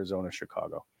 Nashville, Arizona,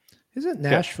 Chicago. Isn't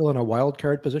Nashville in a wild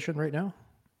card position right now?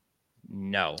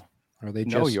 No. Are they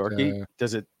just Yorkie?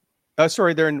 Does it?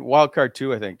 Sorry, they're in wild card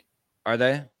 2, I think. Are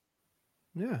they?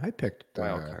 Yeah, I picked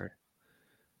wild card.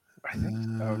 I think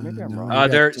maybe I'm wrong.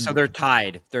 They're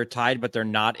tied. They're tied, but they're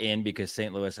not in because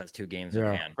St. Louis has 2 games in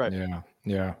hand. Right.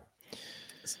 Yeah.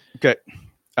 Okay.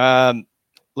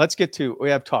 Let's get to. We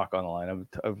have talk on the line.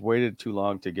 I've waited too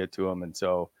long to get to him, and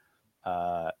so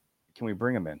can we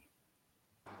bring him in?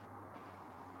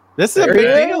 This is a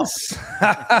big deal.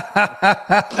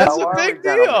 That's a big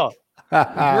deal.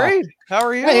 Great. How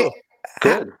are you? Hey,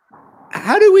 good.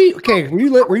 How do we? Okay,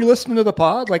 were you listening to the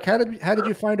pod? Like, how did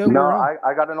you find out? No,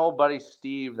 I got an old buddy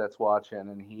Steve that's watching,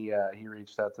 and he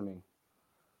reached out to me,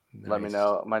 let me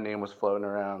know my name was floating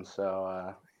around.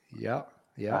 So yeah,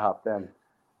 I hopped in,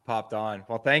 popped on.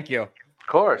 Well, thank you. Of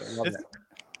course.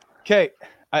 Okay,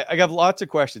 I got lots of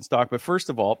questions, Doc. But first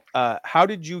of all,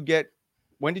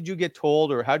 when did you get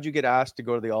told, or how did you get asked to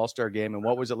go to the All-Star game, and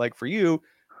what was it like for you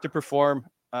to perform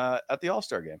at the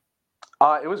All-Star game?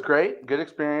 It was great. Good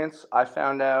experience. I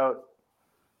found out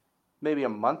maybe a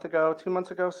month ago, 2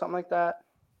 months ago, something like that.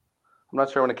 I'm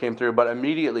not sure when it came through, but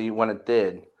immediately when it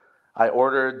did, I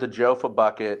ordered the Jofa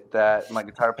bucket that my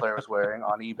guitar player was wearing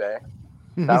on eBay.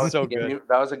 That was so good.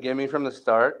 That was a gimme from the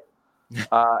start.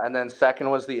 And then second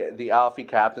was the Alfie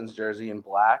captain's jersey in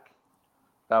black.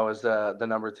 That was the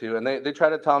number 2. And they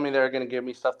tried to tell me they were going to give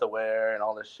me stuff to wear and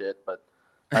all this shit, but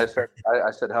I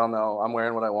said hell no. I'm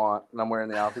wearing what I want, and I'm wearing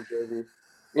the Alfie jersey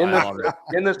in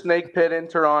the Snake Pit in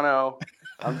Toronto.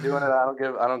 I'm doing it.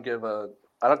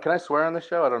 Can I swear on the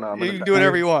show? I don't know. You can do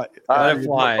whatever you want. Let it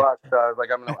fly. So I was like,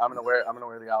 I'm gonna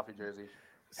wear the Alfie jersey.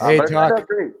 Hey, Talk.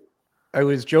 I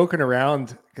was joking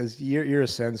around because you're a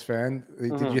Sens fan.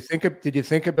 Mm-hmm. Did you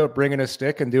think about bringing a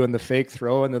stick and doing the fake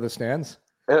throw into the stands?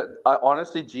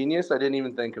 Honestly, genius. I didn't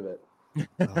even think of it.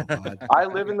 Oh, I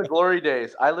live in the glory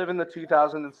days. I live in the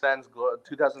 2007 Sens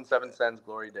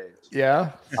glory days.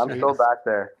 Yeah, I'm still back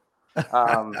there.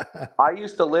 I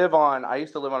used to live on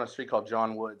a street called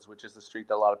John Woods, which is the street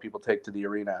that a lot of people take to the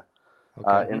arena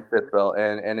in Stittsville.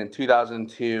 And in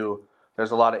 2002,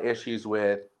 there's a lot of issues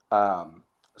with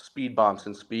speed bumps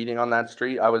and speeding on that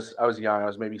street. I was young. I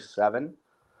was maybe 7.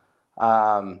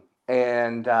 So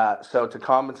to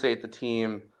compensate, the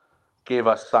team gave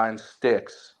us signed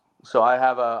sticks. So I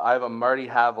have a Marty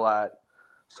Havlat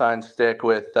signed stick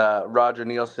with Roger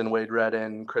Nielsen, Wade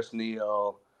Redden, Chris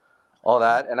Neal, all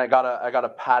that, and I got a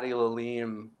Patty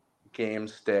Lalime game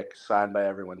stick signed by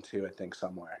everyone too. I think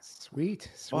somewhere. Sweet.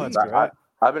 Oh, that's great.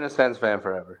 I've been a Sens fan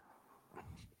forever.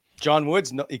 John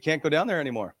Woods, no, you can't go down there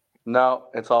anymore. No,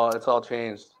 it's all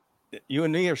changed. You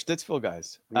and me are Stittsville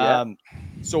guys. Yeah.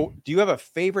 So do you have a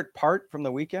favorite part from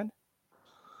the weekend?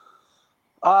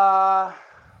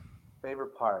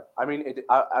 Favorite part. I mean,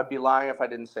 I'd be lying if I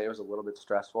didn't say it was a little bit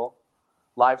stressful.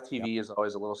 Live TV is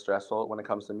always a little stressful when it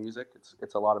comes to music.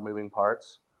 It's a lot of moving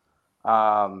parts.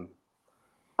 I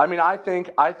mean, I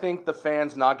think the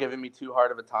fans not giving me too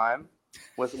hard of a time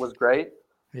was great.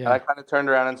 Yeah. And I kind of turned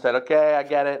around and said, okay, I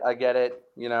get it.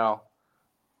 You know,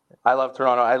 I love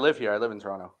Toronto. I live here. I live in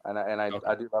Toronto, and I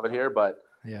do love it here. But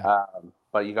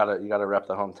but you gotta rep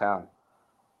the hometown.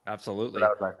 Absolutely.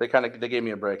 They gave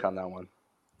me a break on that one.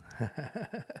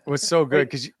 It was so good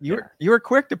because you were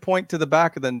quick to point to the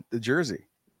back of the jersey.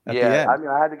 At the end. I mean,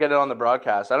 I had to get it on the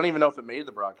broadcast. I don't even know if it made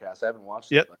the broadcast. I haven't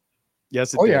watched it. But...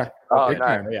 Yes, it did. Yeah. Oh,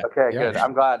 nice. Yeah. Okay, good.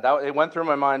 I'm glad it went through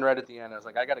my mind right at the end. I was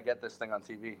like, I got to get this thing on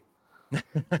TV.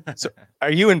 So,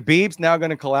 are you and Beebs now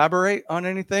going to collaborate on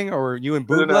anything, or you and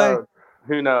Buble?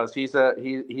 Who knows? He's a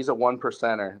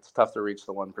 1%er. It's tough to reach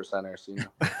the 1%er. So,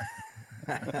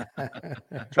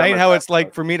 that ain't how it's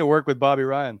like for me to work with Bobby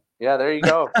Ryan. Yeah, there you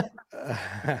go.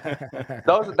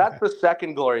 That's the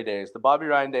second glory days. The Bobby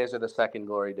Ryan days are the second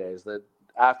glory days.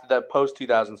 After the post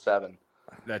 2007.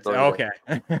 That's okay.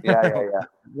 Yeah.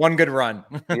 One good run.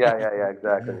 Yeah,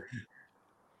 exactly.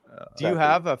 Do you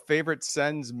have a favorite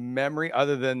Sens memory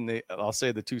other than the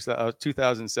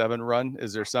 2007 run?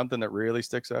 Is there something that really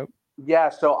sticks out? Yeah.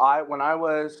 So when I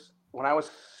was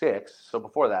 6, so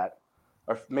before that,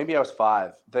 or maybe I was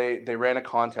 5, they ran a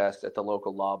contest at the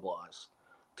local Loblaws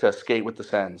to skate with the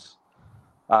Sens.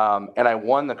 And I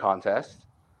won the contest.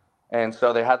 And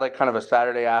so they had like kind of a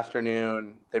Saturday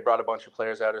afternoon. They brought a bunch of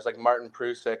players out. It was like Martin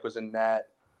Prusik was in net.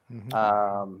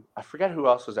 Mm-hmm. I forget who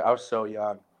else was there. I was so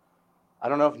young. I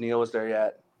don't know if Neil was there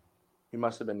yet. He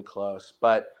must have been close.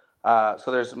 But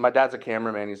so my dad's a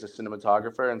cameraman. He's a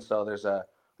cinematographer. And so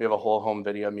we have a whole home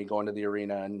video of me going to the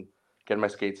arena and getting my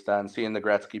skates done, seeing the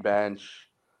Gretzky bench,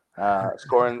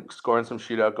 scoring some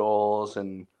shootout goals.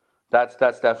 And that's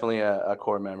definitely a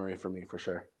core memory for me for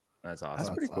sure. That's awesome.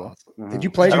 That's pretty cool. Mm-hmm. Did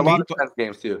you play a lot of Sens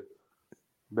games too?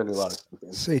 Been to a lot of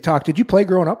games. Say, Talk. Did you play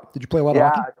growing up? Did you play a lot of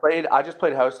hockey? I just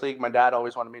played house league. My dad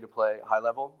always wanted me to play high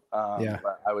level.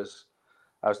 But I was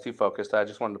too focused. I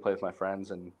just wanted to play with my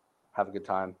friends and have a good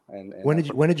time. And when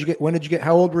did you get?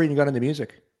 How old were you when you got into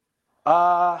music?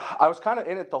 I was kind of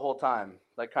in it the whole time.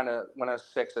 Like kind of when I was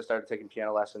 6, I started taking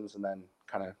piano lessons, and then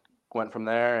kind of went from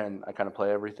there. And I kind of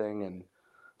play everything and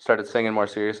started singing more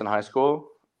serious in high school.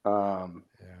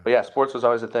 But yeah, sports was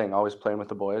always a thing. Always playing with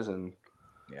the boys, and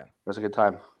it was a good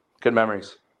time. Good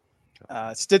memories.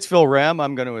 Stittsville Ram,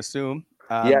 I'm going to assume.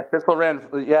 Stittsville Ram.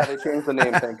 Yeah, they changed the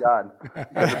name. Thank God.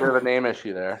 There's a bit of a name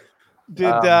issue there.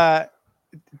 Do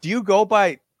you go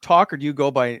by Talk, or do you go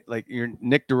by like your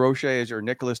Nick DeRoche or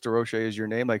Nicholas DeRoche is your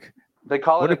name? Like they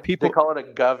call it a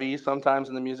Govy sometimes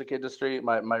in the music industry.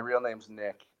 My real name's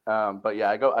Nick. But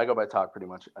yeah, I go by Talk pretty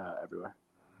much everywhere.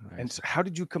 Nice. And so how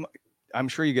did you come? I'm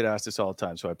sure you get asked this all the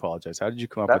time, so I apologize. How did you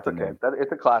come up with the name?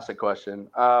 It's a classic question.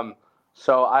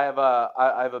 So I have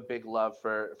a big love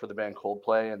for the band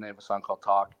Coldplay, and they have a song called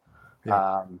Talk.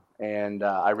 Yeah.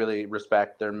 I really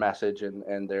respect their message, and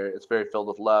it's very filled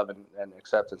with love and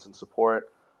acceptance and support.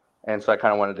 And so I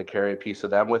kind of wanted to carry a piece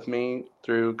of them with me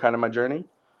through kind of my journey.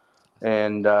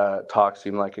 And talk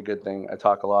seemed like a good thing. I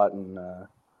talk a lot, and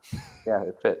yeah,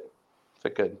 it fit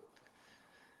good.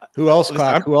 Who else,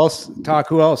 Talk? Who else?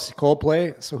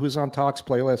 Coldplay. So who's on Talk's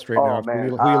playlist right now? Man.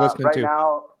 Who are you listening right to? Right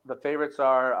now, the favorites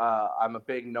are. I'm a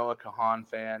big Noah Kahan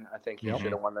fan. I think he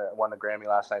should have won the Grammy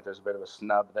last night. There's a bit of a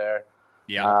snub there.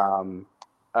 Yeah.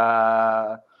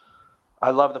 I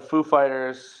love the Foo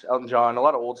Fighters, Elton John, a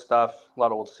lot of old stuff, a lot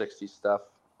of old '60s stuff.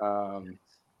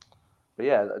 But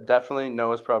yeah, definitely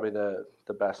Noah's probably the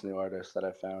best new artist that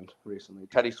I've found recently.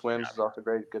 Teddy Swims is also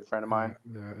a good friend of mine.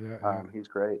 Yeah. He's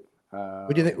great.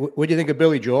 What do you think of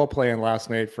Billy Joel playing last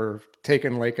night for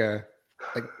taking that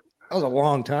was a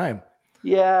long time.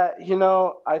 Yeah,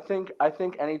 I think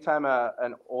anytime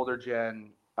an older gen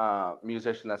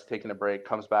musician that's taking a break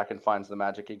comes back and finds the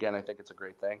magic again, I think it's a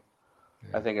great thing.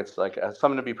 Yeah. I think it's like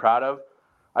something to be proud of.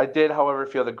 I did, however,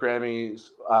 feel the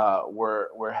Grammys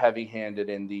were heavy-handed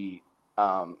in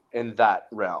that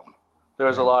realm. There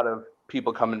was a lot of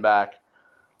people coming back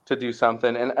to do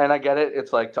something, and I get it.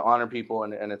 It's like to honor people,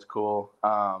 and it's cool.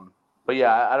 But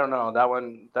yeah, I don't know. That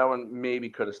one maybe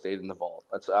could have stayed in the vault.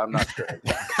 I'm not sure.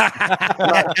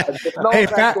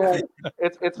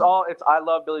 I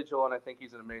love Billy Joel, and I think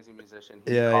he's an amazing musician.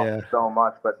 He's so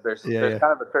much, but there's kind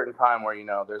of a certain time where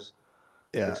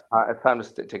it's time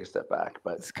to take a step back.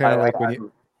 But it's kind of like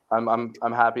when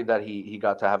I'm happy that he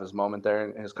got to have his moment there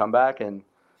and his comeback, and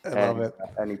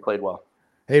he played well.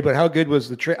 Hey, but how good was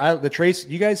the Tracy?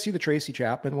 You guys see the Tracy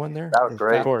Chapman one there? That was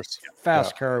great. Of course.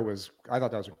 Fast Car was. I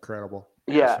thought that was incredible.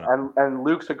 Yeah, and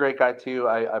Luke's a great guy too.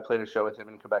 I played a show with him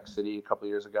in Quebec City a couple of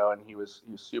years ago, and he was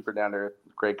super down to earth,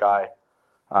 great guy.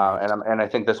 And I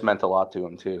think this meant a lot to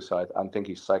him too. So I think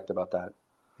he's psyched about that.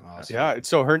 Awesome. Yeah.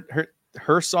 So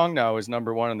her song now is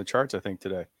number 1 on the charts, I think,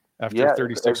 today after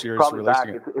 36 years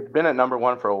releasing it. It's been at number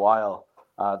 1 for a while.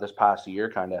 This past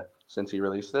year, kind of since he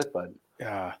released it, but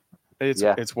yeah.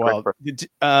 It's wild.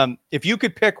 If you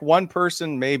could pick one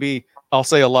person, maybe I'll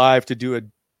say alive, to do a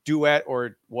duet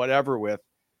or whatever with,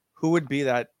 who would be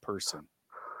that person?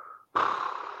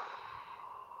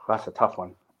 That's a tough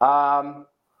one.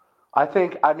 I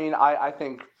think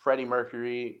Freddie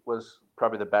Mercury was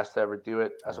probably the best to ever do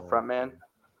it as a frontman,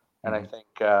 and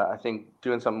I think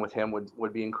doing something with him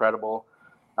would be incredible.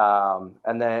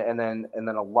 And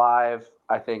then alive,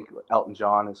 I think Elton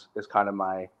John is kind of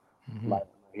my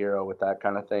hero with that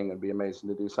kind of thing. It'd be amazing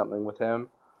to do something with him.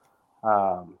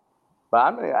 But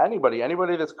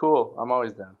anybody that's cool, I'm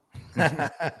always down.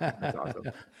 That's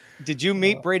awesome. Did you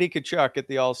meet Brady Tkachuk at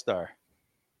the All-Star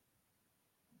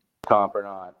comp or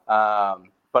not?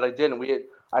 But I didn't.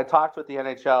 I talked with the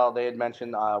NHL. They had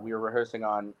mentioned we were rehearsing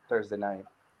on Thursday night,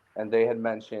 and they had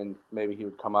mentioned maybe he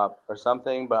would come up or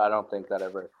something. But I don't think that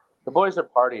ever. The boys are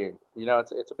partying.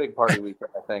 It's a big party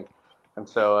weekend, I think. And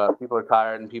so people are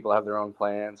tired, and people have their own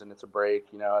plans, and it's a break.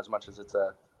 As much as it's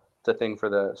a thing for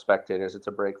the spectators, it's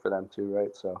a break for them too,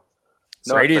 right? So,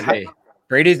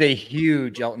 Brady's a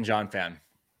huge Elton John fan.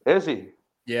 Is he?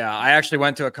 Yeah, I actually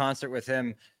went to a concert with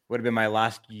him. Would have been my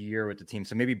last year with the team,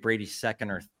 so maybe Brady's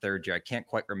second or third year. I can't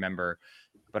quite remember,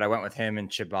 but I went with him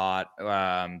and Chabot.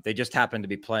 They just happened to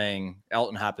be playing.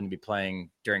 Elton happened to be playing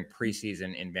during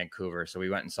preseason in Vancouver, so we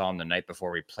went and saw him the night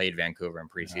before we played Vancouver in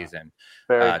preseason.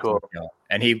 Very cool.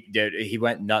 And he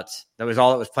went nuts. That was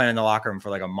all that was playing in the locker room for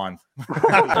like a month.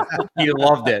 He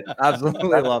loved it.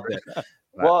 Absolutely loved it.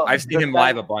 Well, I've seen him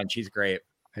live a bunch. He's great.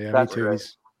 Yeah, me too.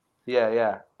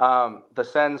 Yeah. The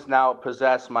Sens now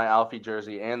possess my Alfie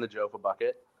jersey and the Jofa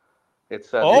bucket.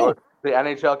 It's the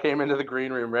NHL came into the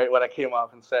green room right when I came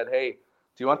off and said, "Hey, do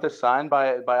you want this signed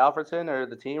by Alfredson or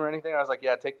the team or anything?" I was like,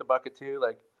 "Yeah, take the bucket too.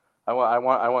 Like, I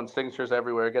want signatures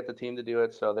everywhere. Get the team to do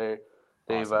it." So they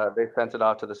sent it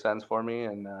off to the Sens for me,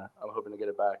 and I'm hoping to get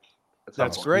it back.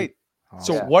 That's great.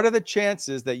 Awesome. So, what are the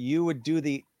chances that you would do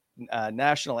the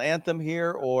national anthem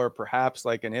here, or perhaps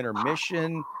like an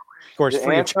intermission? Of course,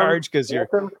 free of charge because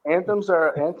anthems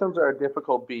are a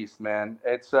difficult beast, man.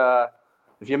 It's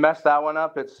if you mess that one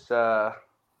up, it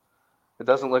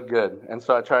doesn't look good, and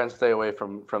so I try and stay away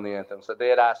from the anthem. So they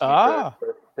had asked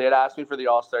me for the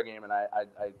All-Star game, and I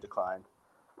declined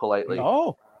politely.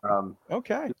 Oh,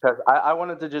 okay. Because I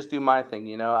wanted to just do my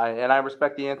thing, and I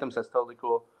respect the anthems. That's totally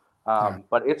cool.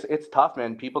 But it's tough,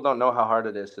 man. People don't know how hard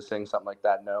it is to sing something like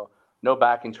that. No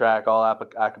backing track, all a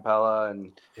cappella,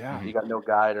 and you got no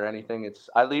guide or anything.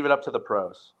 I leave it up to the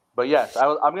pros. But yes,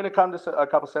 I'm going to come to a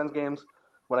couple Sens games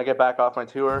when I get back off my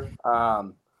tour.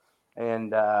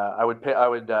 And I would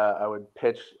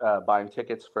pitch buying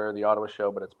tickets for the Ottawa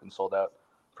show, but it's been sold out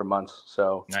for months.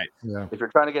 So nice. If you're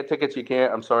trying to get tickets, you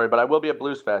can't. I'm sorry, but I will be at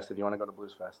Blues Fest if you want to go to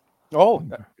Blues Fest. Oh,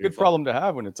 good problem to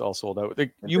have when it's all sold out.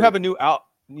 You have a new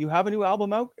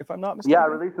album out, if I'm not mistaken. Yeah, I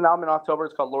released an album in October.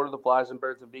 It's called Lord of the Flies and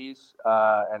Birds and Bees,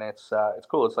 and it's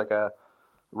cool. It's like a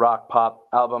rock pop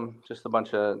album, just a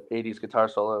bunch of 80s guitar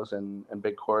solos and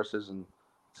big choruses, and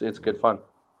it's good fun.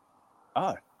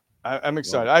 I'm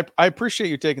excited. I appreciate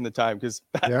you taking the time, because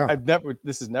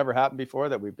this has never happened before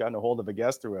that we've gotten a hold of a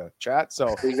guest through a chat.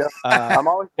 So I'm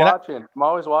always watching.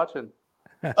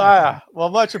 Well,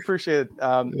 much appreciated.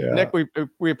 Nick,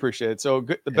 we appreciate it. So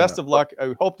the best of luck.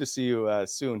 I hope to see you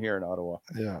soon here in Ottawa.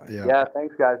 Yeah,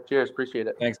 thanks guys. Cheers, appreciate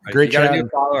it. Thanks. Great chat. New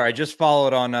follower. I just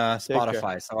followed on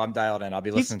Spotify, so I'm dialed in. I'll be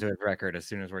listening to his record as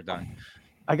soon as we're done.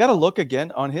 I got to look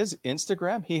again on his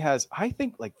Instagram. He has, I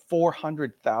think, like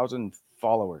 400,000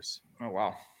 followers. Oh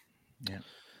wow. Yeah.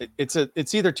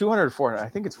 It's either 200 or 400. I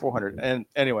think it's 400. And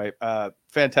anyway,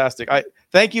 fantastic. I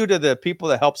thank you to the people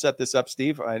that helped set this up,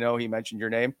 Steve. I know he mentioned your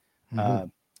name.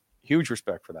 Huge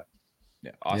respect for that.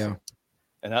 Yeah, awesome.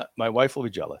 Yeah. And my wife will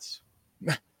be jealous.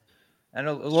 And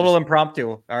a little impromptu.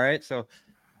 All right, so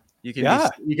you can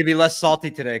be less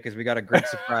salty today because we got a great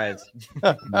surprise.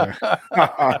 I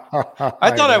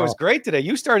thought I was great today.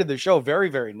 You started the show very,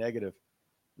 very negative.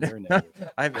 Very negative.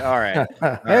 All right.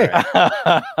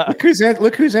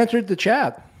 Look who's entered the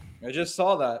chat. I just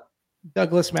saw that.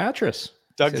 Douglas Mattress.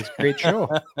 Douglas, great show.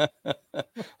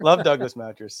 Love Douglas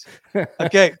Mattress.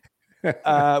 Okay.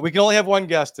 We can only have one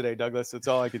guest today, Douglas. That's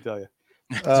all I can tell you.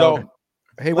 So,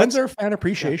 hey, when's our fan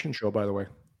appreciation show, by the way?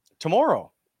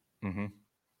 Tomorrow. Mm-hmm.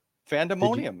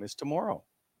 Fandemonium is tomorrow.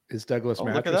 Is Douglas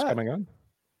Mattress coming on?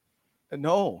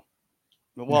 No.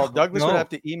 Well, Douglas would have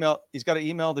to email. He's got to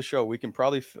email the show. We can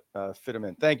probably fit him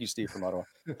in. Thank you, Steve from Ottawa.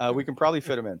 We can probably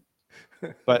fit him in.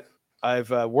 But I've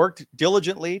worked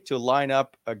diligently to line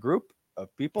up a group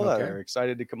of people that are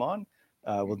excited to come on.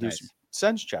 We'll do some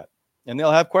Sens chat, and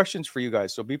they'll have questions for you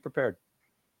guys. So be prepared.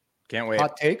 Can't wait.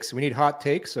 Hot takes. We need hot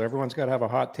takes. So everyone's got to have a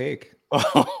hot take. Right?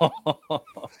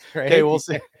 Okay, we'll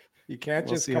see. You can't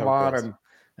just come on and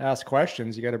ask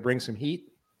questions. You got to bring some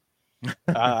heat.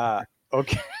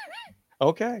 Okay.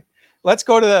 Okay, let's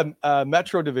go to the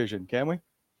Metro Division, can we?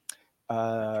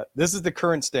 This is the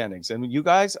current standings, and you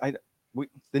guys,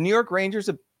 the New York Rangers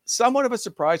are somewhat of a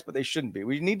surprise, but they shouldn't be.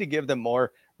 We need to give them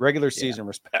more regular season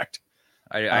respect.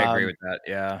 I agree with that.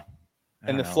 Yeah,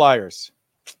 and the Flyers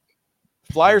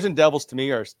and Devils to me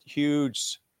are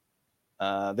huge.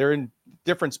 They're in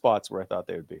different spots where I thought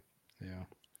they would be. Yeah,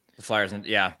 the Flyers and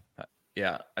yeah.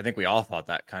 I think we all thought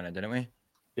that kind of, didn't we?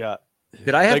 Yeah.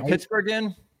 Did I have Pittsburgh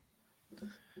in?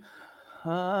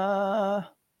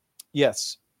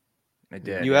 Yes, I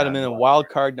did. You had him in a wild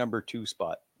card number 2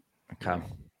 spot. Okay.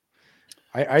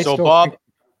 I still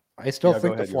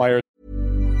think the Flyers.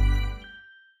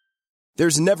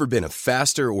 There's never been a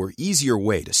faster or easier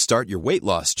way to start your weight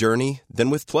loss journey than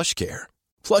with PlushCare.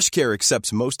 PlushCare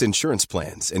accepts most insurance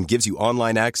plans and gives you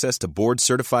online access to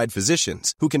board-certified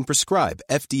physicians who can prescribe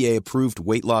FDA-approved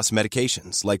weight loss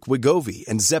medications like Wegovy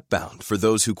and Zepbound for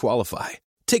those who qualify.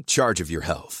 Take charge of your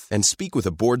health and speak with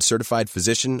a board-certified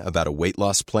physician about a weight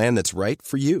loss plan that's right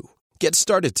for you. Get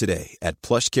started today at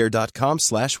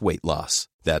plushcare.com/weightloss.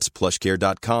 That's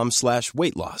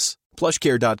plushcare.com/weightloss.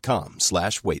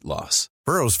 plushcare.com/weightloss.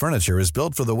 Burrow's furniture is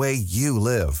built for the way you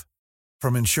live.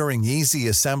 From ensuring easy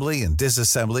assembly and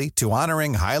disassembly to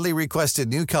honoring highly requested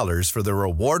new colors for their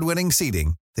award-winning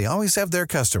seating, they always have their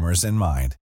customers in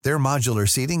mind. Their modular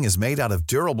seating is made out of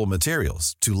durable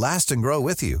materials to last and grow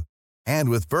with you.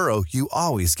 And with Burrow, you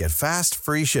always get fast,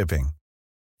 free shipping.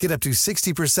 Get up to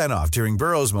 60% off during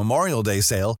Burrow's Memorial Day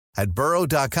sale at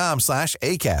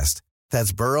burrow.com/ACAST.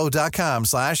 That's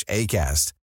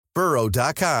burrow.com/ACAST.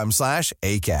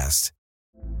 burrow.com/ACAST.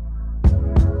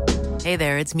 Hey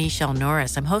there, it's Michelle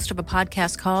Norris. I'm host of a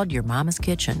podcast called Your Mama's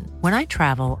Kitchen. When I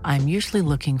travel, I'm usually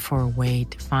looking for a way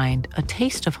to find a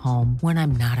taste of home when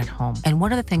I'm not at home. And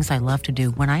one of the things I love to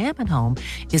do when I am at home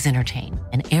is entertain.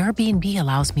 And Airbnb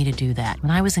allows me to do that.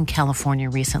 When I was in California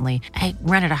recently, I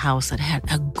rented a house that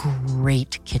had a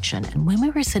great kitchen. And when we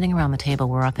were sitting around the table,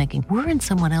 we were all thinking, we're in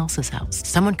someone else's house.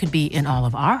 Someone could be in all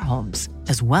of our homes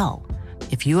as well.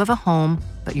 If you have a home,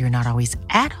 but you're not always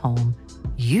at home,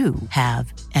 you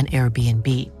have an Airbnb.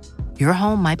 Your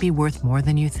home might be worth more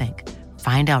than you think.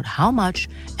 Find out how much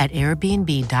at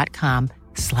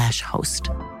airbnb.com/host.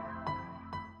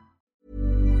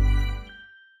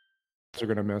 They're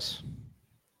going to miss.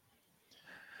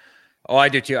 Oh, I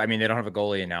do too. I mean, they don't have a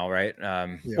goalie now, right?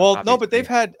 Well, no, but they've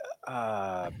had,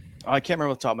 I can't remember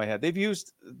off the top of my head. They've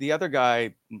used the other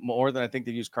guy more than I think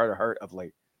they've used Carter Hart of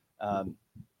late.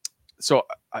 So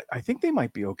I think they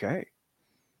might be okay.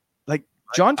 Like,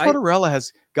 John Tortorella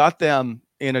has got them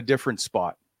in a different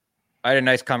spot. I had a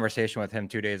nice conversation with him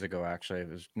 2 days ago. Actually, it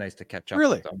was nice to catch up.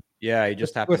 Really? With him. Yeah, he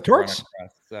just happened with to run Torts?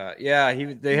 across.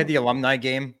 They had the alumni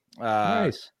game.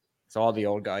 Nice. So all the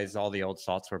old guys, all the old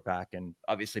salts were back, and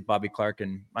obviously Bobby Clark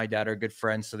and my dad are good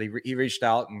friends. So he reached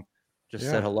out and just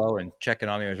said hello and checking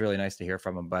on me. It was really nice to hear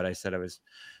from him. But I said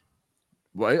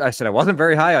I wasn't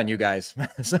very high on you guys,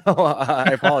 so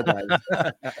I apologize.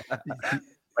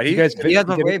 But he has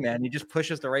a way, man. He just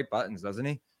pushes the right buttons, doesn't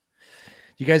he?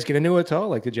 You guys get into it at all?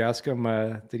 Like, did you ask him?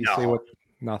 Did he say what?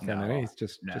 Nothing. No. He's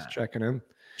just checking in.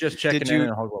 Just checking in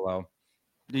and hold low.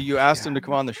 Did you ask him to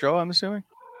come on the show? I'm assuming.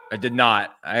 I did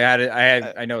not.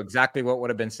 I know exactly what would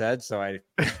have been said, so I.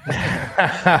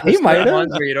 He might have.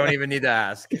 Ones where you don't even need to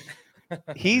ask.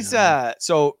 He's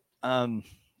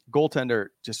goaltender,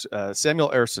 just Samuel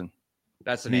Ersson.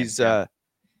 That's the name. He's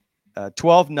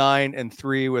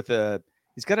 12-9-3 with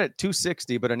he's got a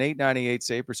 260 but an 898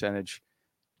 save percentage.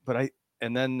 But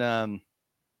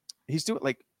he's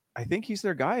doing I think he's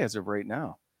their guy as of right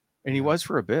now, and he was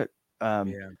for a bit.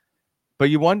 But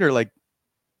you wonder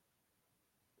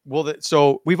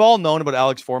so we've all known about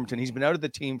Alex Formenton. He's been out of the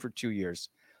team for 2 years.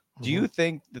 Do you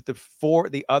think that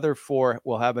the other four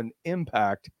will have an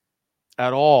impact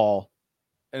at all?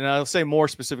 And I'll say more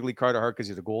specifically Carter Hart because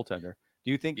he's a goaltender.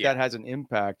 Do you think that has an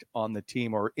impact on the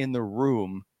team or in the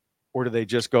room, or do they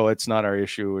just go, it's not our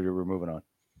issue, we're moving on?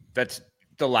 That's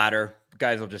the latter.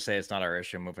 Guys will just say it's not our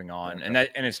issue, moving on. Okay.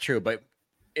 And it's true, but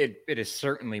it is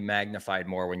certainly magnified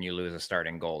more when you lose a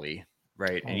starting goalie,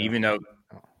 right? And even though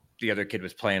the other kid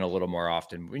was playing a little more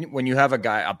often, when you have a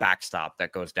backstop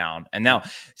that goes down, and now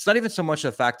it's not even so much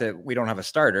the fact that we don't have a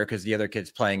starter because the other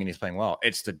kid's playing and he's playing well.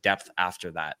 It's the depth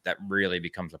after that really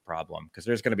becomes a problem, because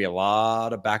there's going to be a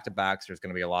lot of back-to-backs. There's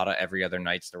going to be a lot of every other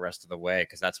nights the rest of the way,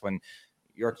 because that's when,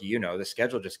 Yorkie, the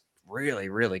schedule just really,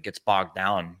 really gets bogged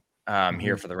down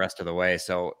here for the rest of the way.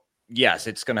 So yes,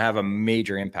 it's going to have a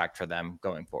major impact for them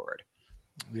going forward.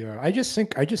 Yeah, I just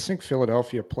think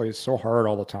Philadelphia plays so hard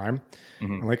all the time.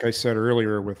 And like I said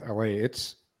earlier with LA,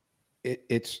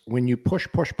 it's when you push.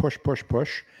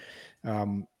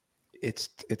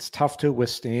 It's tough to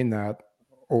withstand that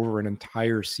over an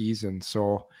entire season.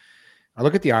 So I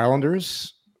look at the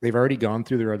Islanders. They've already gone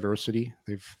through their adversity.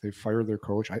 They've fired their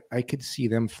coach. I could see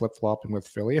them flip-flopping with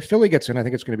Philly. If Philly gets in, I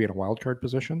think it's going to be in a wild card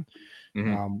position.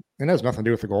 And it has nothing to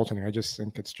do with the goaltending. I just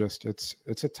think it's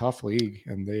a tough league,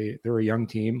 and they're a young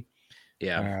team.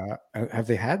 Yeah. Have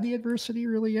they had the adversity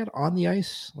really yet on the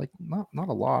ice? Like not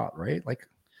a lot, right?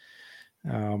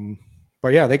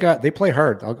 But yeah, they play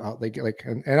hard.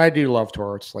 And I do love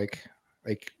Torts. Like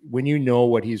when you know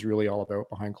what he's really all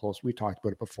about behind close, we talked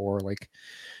about it before. Like,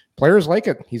 players like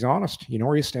it. He's honest. You know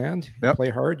where you stand. You play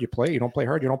hard, you play. You don't play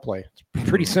hard, you don't play. It's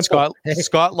pretty simple.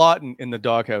 Scott Lawton in the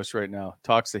doghouse right now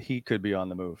talks that he could be on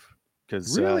the move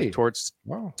because Torts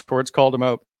called him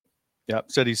out. Yeah,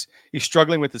 said he's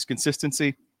struggling with his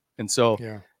consistency, and so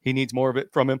he needs more of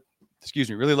it from him.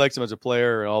 Really likes him as a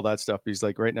player and all that stuff. He's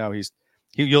like, right now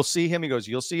you'll see him. He goes,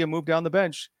 you'll see him move down the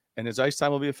bench, and his ice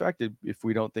time will be affected if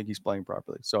we don't think he's playing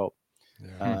properly. So.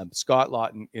 Scott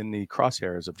Lawton in the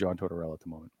crosshairs of John Tortorella at the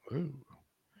moment. Ooh.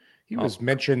 He was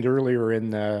mentioned earlier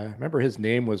remember his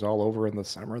name was all over in the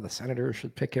summer. The Senators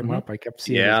should pick him up. I kept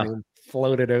seeing his name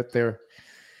floated out there.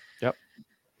 Yep.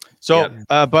 So,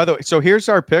 by the way, so here's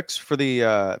our picks for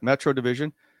the Metro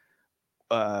Division.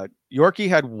 Yorkie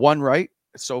had one right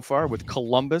so far with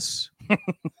Columbus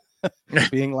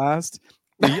being last.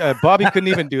 Bobby couldn't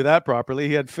even do that properly.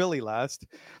 He had Philly last.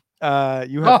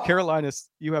 You have Carolina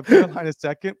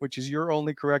second, which is your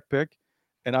only correct pick,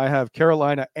 and I have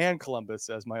Carolina and Columbus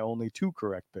as my only two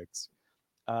correct picks.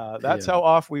 That's how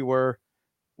off we were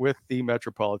with the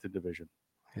Metropolitan Division.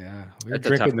 Yeah, we were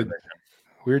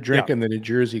drinking the New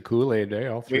Jersey Kool-Aid.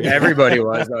 All three. Everybody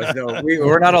was. So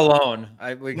we're not alone.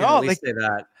 We can at least say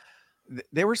that.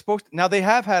 They were supposed to. Now they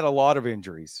have had a lot of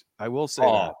injuries. I will say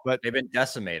that, but they've been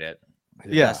decimated.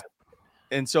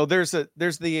 And so there's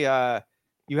the.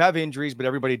 You have injuries, but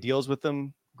everybody deals with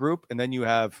them group. And then you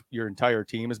have your entire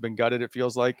team has been gutted. It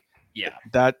feels like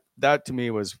that to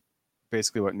me was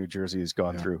basically what New Jersey has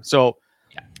gone through. So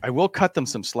I will cut them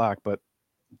some slack, but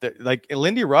like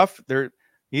Lindy Ruff,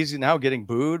 he's now getting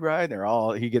booed, right?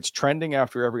 He gets trending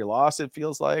after every loss. It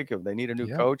feels like if they need a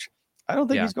new coach, I don't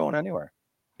think he's going anywhere.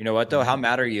 You know what though? How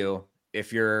mad are you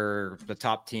if you're the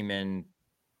top team in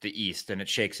the East and it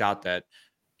shakes out that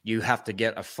you have to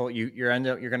get a full. You're going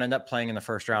to end up playing in the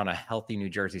first round a healthy New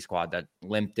Jersey squad that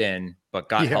limped in but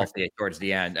got healthy towards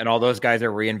the end, and all those guys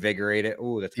are reinvigorated.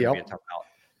 Oh, that's going to be a tough out.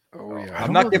 Oh yeah,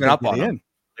 I'm not giving up on them.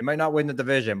 They might not win the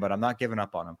division, but I'm not giving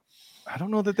up on them. I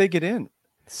don't know that they get in.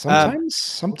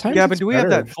 Sometimes. Gavin, do we have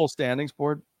that full standings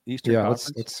board Eastern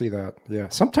Conference. Let's see that. Yeah,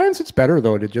 sometimes it's better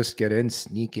though to just get in,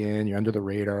 sneak in. You're under the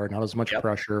radar, not as much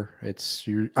pressure. It's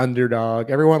your underdog.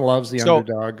 Everyone loves the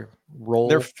underdog role.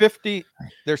 They're 50.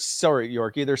 They're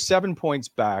Yorkie. They're 7 points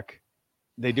back.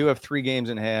 They do have 3 games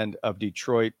in hand of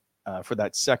Detroit for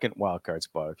that second wild card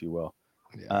spot, if you will.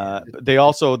 Yeah. They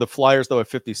also, the Flyers though have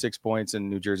 56 points, and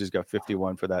New Jersey's got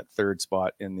 51 for that third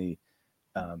spot in the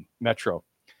Metro.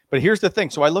 But here's the thing.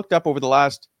 So I looked up over the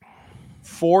last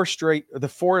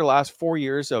last 4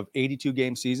 years of 82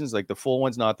 game seasons, like the full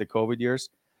ones, not the COVID years.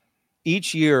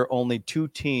 Each year, only 2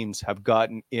 teams have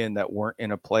gotten in that weren't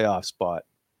in a playoff spot.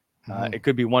 It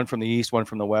could be one from the East, one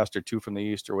from the West, or 2 from the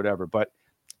East, or whatever. But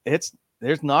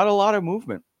there's not a lot of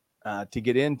movement to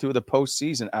get into the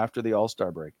postseason after the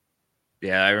All-Star break.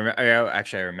 Yeah, I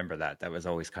remember that. That was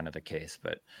always kind of the case.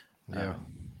 But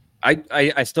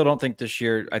I still don't think this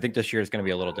year. I think this year is going to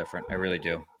be a little different. I really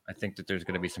do. I think that there's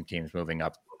going to be some teams moving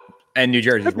up, and New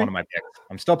Jersey is one of my picks.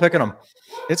 I'm still picking them.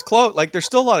 It's close. Like there's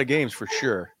still a lot of games for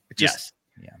sure.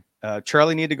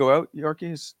 Charlie need to go out.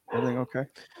 Yorkie, is everything okay?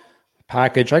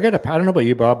 Package. I don't know about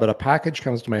you, Bob, but a package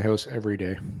comes to my house every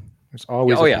day. There's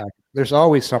always there's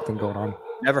always something going on.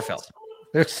 Never fails.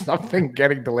 There's something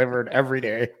getting delivered every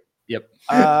day. Yep.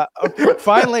 Okay.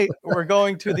 Finally, we're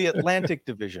going to the Atlantic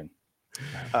Division.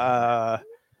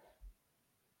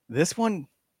 This one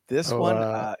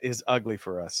is ugly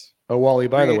for us. Oh, Wally,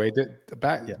 by the way,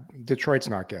 Detroit's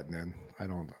not getting in.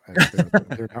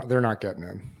 They're not getting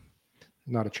in.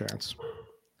 Not a chance.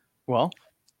 Well,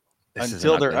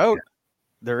 until they're out,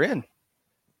 they're in.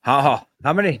 How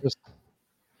many?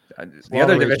 The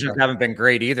other divisions haven't been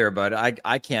great either, but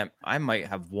I might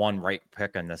have one right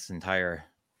pick on this entire.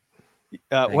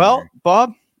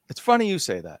 Bob, it's funny you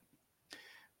say that.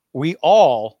 We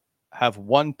all have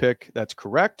one pick that's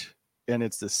correct, and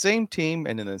it's the same team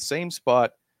and in the same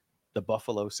spot, the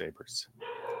Buffalo Sabres.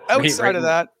 Outside of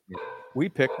that, we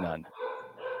picked none.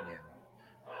 Yeah.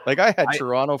 Like I had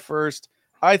Toronto first.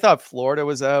 I thought Florida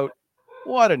was out.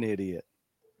 What an idiot.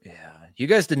 Yeah. You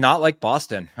guys did not like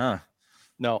Boston, huh?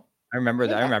 No. I remember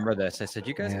that. I remember this. I said,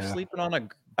 you guys are sleeping on a good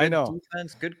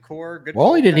defense, good core, good.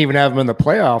 Well, he didn't even have him in the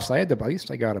playoffs. At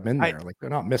least I got him in there. Like they're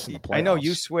not missing the playoffs. I know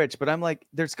you switched, but I'm like,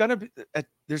 there's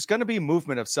gonna be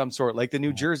movement of some sort, like the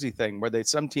New Jersey thing, where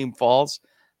some team falls.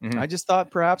 Mm-hmm. I just thought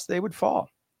perhaps they would fall.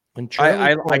 I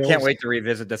can't wait to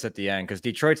revisit this at the end because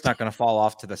Detroit's not going to fall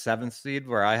off to the 7th seed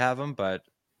where I have them, but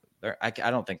I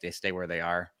don't think they stay where they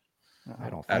are. I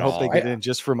hope they get in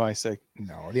just for my sake.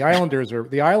 No, the Islanders are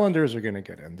going to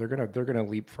get in. They're going to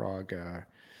leapfrog.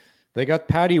 They got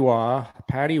Patty Waugh.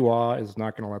 Patty Waugh is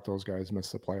not going to let those guys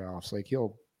miss the playoffs. Like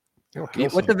he'll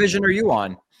what division are you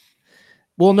on?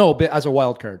 Well, no, but as a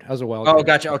wild card. Oh,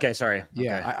 gotcha. Okay, sorry.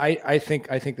 Yeah, okay. I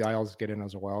think the Isles get in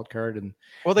as a wild card, and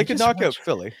they could knock out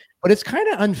Philly. But it's kind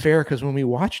of unfair because when we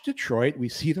watch Detroit, we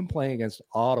see them playing against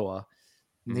Ottawa.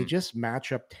 And they just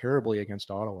match up terribly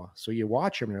against Ottawa. So you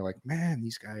watch them and you're like, man,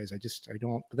 these guys, I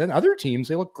don't. But then other teams,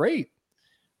 they look great.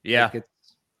 Yeah.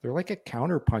 They're like a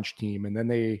counterpunch team. And then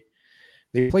they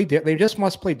just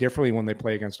must play differently when they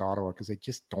play against Ottawa because they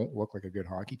just don't look like a good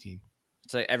hockey team.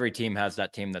 It's like every team has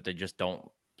that team that they just don't.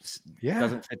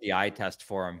 Doesn't fit the eye test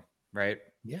for them, right?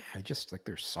 Yeah. I just like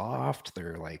they're soft.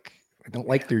 They're like, I don't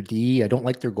like their D. I don't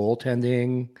like their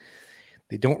goaltending.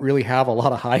 They don't really have a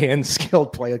lot of high-end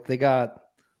skilled play. Like they got.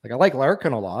 Like I like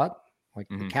Larkin a lot. Like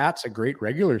the Cat's a great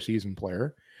regular season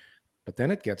player, but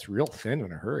then it gets real thin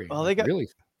in a hurry. Well, they got really.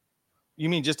 You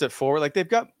mean just at forward? Like they've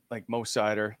got like Mo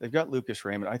Seider, they've got Lucas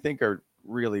Raymond. I think are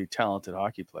really talented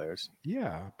hockey players.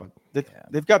 Yeah, but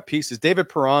they've got pieces. David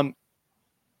Perron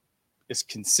is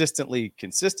consistently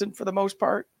consistent for the most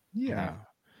part. Yeah,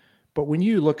 but when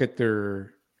you look at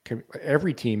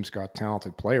every team's got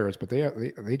talented players, but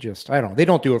they just, I don't know. They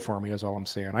don't do it for me is all I'm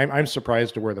saying. I'm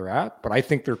surprised to where they're at, but I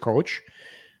think their coach,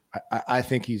 I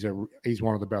think he's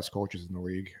one of the best coaches in the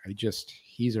league.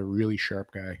 He's a really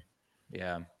sharp guy.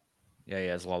 Yeah. Yeah. He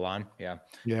has Lalonde. Yeah.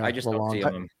 Yeah. I just don't see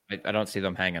them. I don't see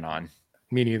them hanging on.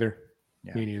 Me neither.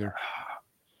 Yeah. Me neither.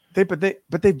 But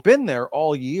they've been there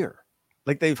all year.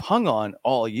 Like they've hung on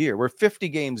all year. We're 50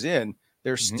 games in.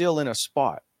 They're still in a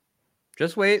spot.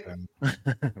 Just wait.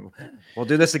 We'll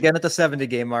do this again at the 70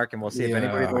 game mark, and we'll see if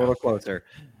anybody's a little closer.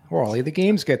 Well, the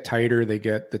games get tighter.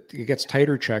 It gets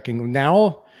tighter checking.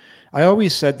 Now, I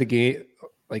always said the game,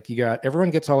 like everyone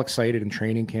gets all excited in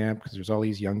training camp because there's all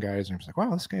these young guys, and it's like,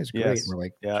 wow, this guy's great. Yes. And we're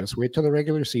like, just wait till the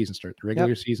regular season starts. The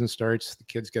regular season starts, the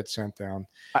kids get sent down.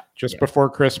 Just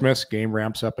before Christmas, game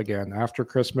ramps up again. After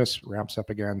Christmas, ramps up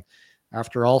again.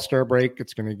 After All-Star break,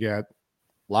 it's going to get a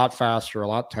lot faster, a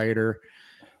lot tighter.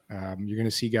 You're going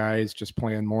to see guys just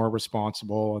playing more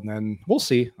responsible, and then we'll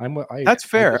see. That's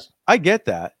fair. I get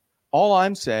that. All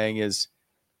I'm saying is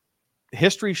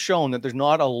history's shown that there's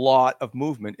not a lot of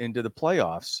movement into the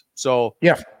playoffs. So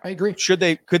yeah, I agree. Could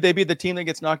they be the team that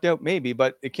gets knocked out? Maybe,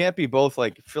 but it can't be both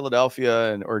like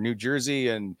Philadelphia or New Jersey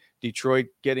and Detroit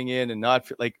getting in and not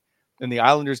like, and the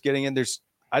Islanders getting in.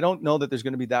 I don't know that there's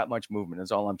going to be that much movement.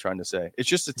 Is all I'm trying to say. It's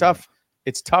just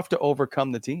it's tough to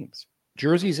overcome the teams.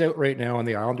 Jersey's out right now and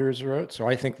the Islanders are out. So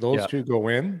I think those two go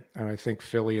in, and I think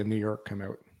Philly and New York come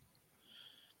out.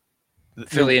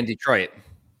 Philly and Detroit.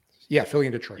 Yeah, Philly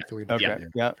and Detroit. Philly and Detroit. Okay.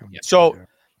 Yeah. So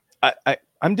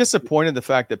I'm disappointed in the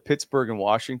fact that Pittsburgh and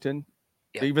Washington,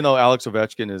 even though Alex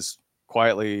Ovechkin is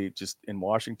quietly just in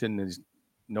Washington and he's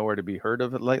nowhere to be heard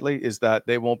of it lately, is that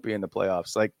they won't be in the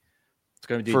playoffs. Like it's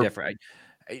going to be different.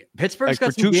 Pittsburgh's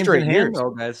got some games in hand,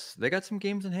 though, guys. They got some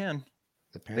games in hand.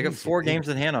 They got 4 games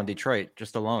in hand on Detroit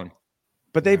just alone.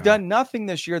 But they've done nothing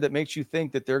this year that makes you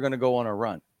think that they're going to go on a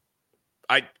run.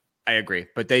 I agree,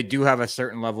 but they do have a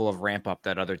certain level of ramp up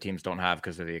that other teams don't have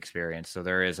because of the experience. So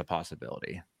there is a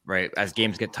possibility, right? As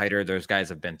games get tighter, those guys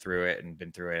have been through it and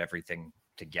been through it, everything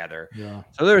together. Yeah.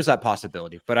 So there's that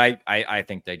possibility, but I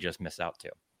think they just miss out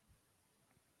too.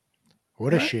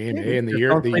 What a shame, eh? In the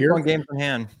year games in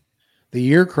hand. The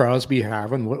year Crosby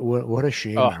having, what a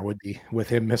shame that would be with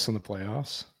him missing the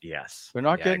playoffs. Yes. They're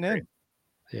not getting in.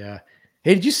 Yeah.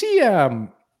 Hey, did you see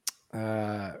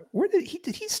where did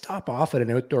he stop off at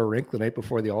an outdoor rink the night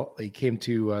before he came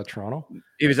to Toronto?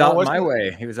 He was out my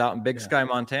way. He was out in Big Sky,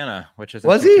 Montana, which is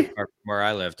where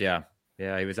I lived. Yeah.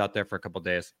 Yeah. He was out there for a couple of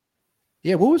days.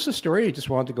 Yeah. What was the story? He just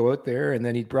wanted to go out there and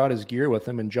then he brought his gear with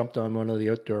him and jumped on one of the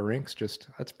outdoor rinks.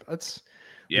 That's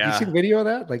yeah. Did you see the video of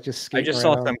that? Like I just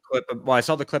saw some clip. I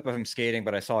saw the clip of him skating,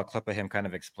 but I saw a clip of him kind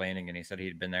of explaining, and he said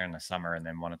he'd been there in the summer and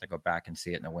then wanted to go back and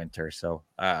see it in the winter. So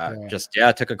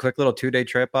took a quick little 2-day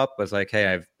trip up. Was like,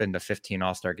 hey, I've been to 15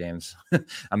 All-Star games.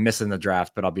 I'm missing the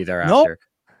draft, but I'll be there after.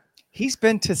 He's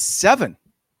been to 7.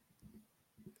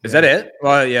 Is that it?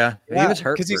 Well, yeah. He was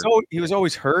hurt because he was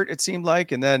always hurt. It seemed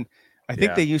like, and then I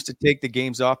think they used to take the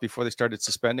games off before they started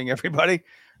suspending everybody.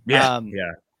 Yeah,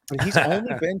 But he's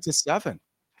only been to 7.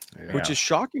 Which is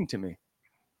shocking to me.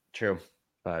 True.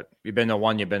 But you've been to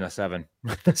 1, you've been to 7.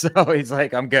 So he's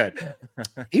like, I'm good.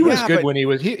 He was good when he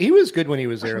was good when he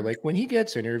was there. Like when he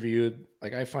gets interviewed,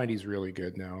 like I find he's really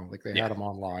good now. Like they had him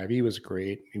on live. He was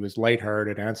great. He was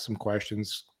lighthearted, answered some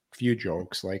questions, a few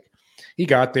jokes. Like he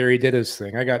got there, he did his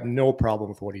thing. I got no problem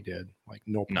with what he did. Like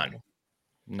no problem.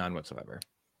 None whatsoever.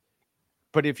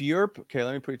 But if you're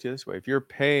let me put it to you this way. If you're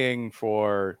paying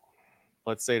for,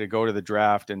 let's say, to go to the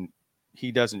draft and he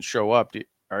doesn't show up,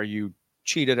 are you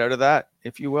cheated out of that,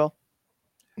 if you will?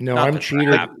 No, I'm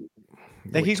cheated.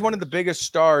 He's one of the biggest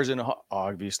stars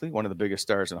obviously one of the biggest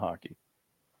stars in hockey.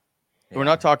 Yeah. We're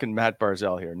not talking Matt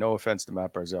Barzal here. No offense to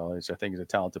Matt Barzal. I think he's a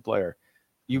talented player.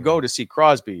 You go to see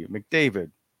Crosby,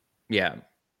 McDavid. Yeah.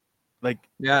 I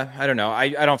don't know. I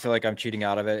don't feel like I'm cheating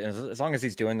out of it. As long as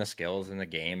he's doing the skills in the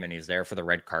game and he's there for the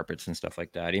red carpets and stuff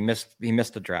like that. He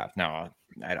missed the draft. No,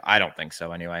 I don't think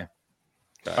so anyway.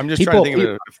 I'm just trying to think of it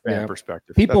from a fan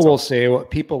perspective. People will say,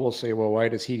 well, why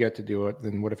does he get to do it?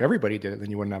 Then what if everybody did it?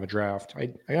 Then you wouldn't have a draft.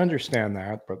 I understand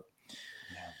that,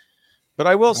 but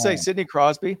I will say Sidney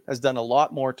Crosby has done a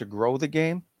lot more to grow the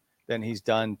game than he's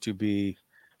done to be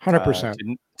 100%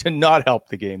 to not help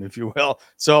the game, if you will.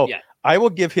 So I will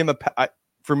give him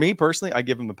for me personally, I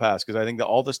give him a pass because I think that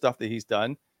all the stuff that he's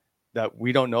done that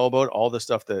we don't know about, all the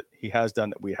stuff that he has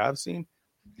done that we have seen.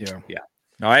 Yeah.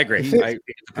 No, I agree.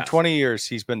 For 20 years,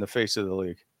 he's been the face of the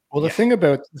league. Well, the thing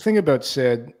about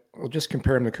Sid, we'll just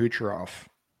compare him to Kucherov.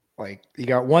 Like you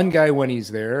got one guy when he's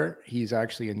there, he's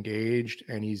actually engaged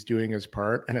and he's doing his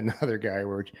part, and another guy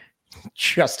where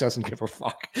just doesn't give a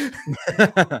fuck.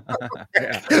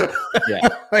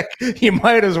 Like you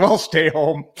might as well stay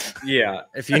home. Yeah.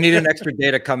 If you need an extra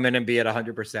day to come in and be at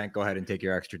 100%, go ahead and take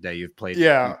your extra day. You've played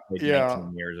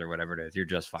 19 years or whatever it is. You're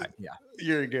just fine. Yeah.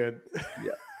 You're good.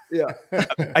 Yeah.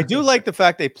 I do like the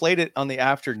fact they played it on the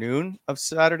afternoon of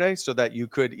Saturday so that you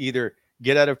could either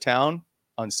get out of town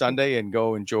on Sunday and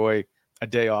go enjoy a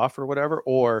day off or whatever,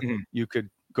 or you could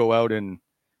go out and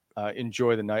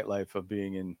enjoy the nightlife of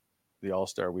being in the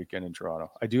All-Star weekend in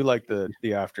Toronto. I do like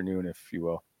the afternoon, if you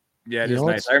will. Yeah, it is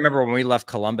nice. I remember when we left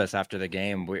Columbus after the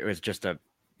game, it was just a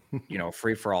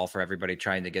free for all for everybody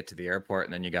trying to get to the airport,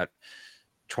 and then you got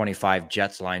 25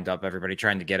 jets lined up, everybody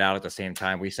trying to get out at the same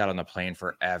time. We sat on the plane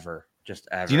forever,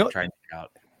 trying to get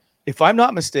out. If I'm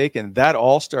not mistaken, that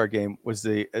All-Star game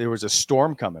there was a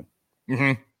storm coming.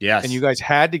 Mm-hmm. Yes. And you guys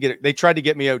had to get it. They tried to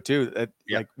get me out too.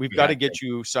 Like we've got to get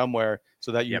you somewhere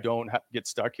so that you don't get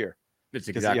stuck here. It's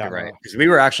exactly right. Because we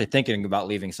were actually thinking about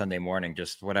leaving Sunday morning,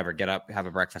 just whatever, get up, have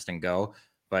a breakfast and go.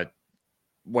 But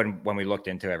when we looked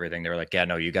into everything, they were like, yeah,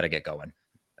 no, you got to get going.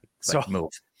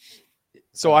 Move.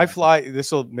 So I fly.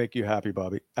 This will make you happy,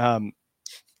 Bobby.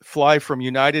 Fly from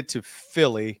United to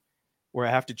Philly, where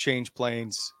I have to change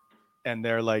planes, and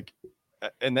they're like,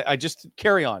 and I just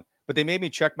carry on. But they made me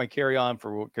check my carry on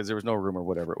because there was no room or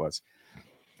whatever it was.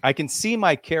 I can see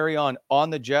my carry on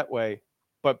the jetway,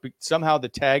 but somehow the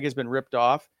tag has been ripped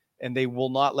off, and they will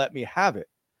not let me have it.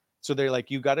 So they're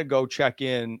like, you got to go check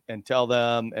in and tell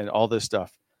them and all this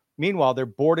stuff. Meanwhile, they're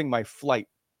boarding my flight.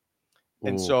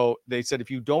 And so they said,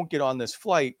 if you don't get on this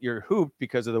flight, you're hooped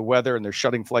because of the weather, and they're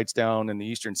shutting flights down in the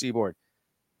Eastern Seaboard.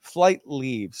 Flight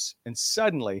leaves, and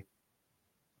suddenly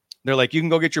they're like, you can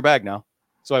go get your bag now.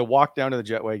 So I walk down to the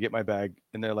jetway, get my bag,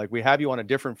 and they're like, we have you on a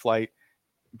different flight,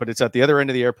 but it's at the other end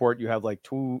of the airport. You have like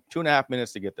 2.5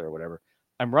 minutes to get there or whatever.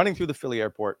 I'm running through the Philly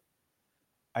airport.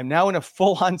 I'm now in a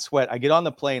full-on sweat. I get on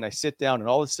the plane, I sit down, and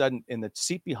all of a sudden in the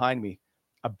seat behind me,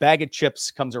 a bag of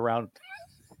chips comes around.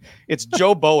 It's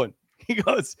Joe Bowen. He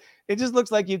goes, it just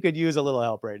looks like you could use a little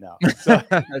help right now. So,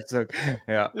 That's okay.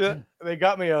 Yeah. They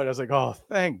got me out. I was like, oh,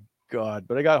 thank God.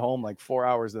 But I got home like 4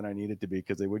 hours than I needed to be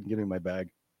because they wouldn't give me my bag.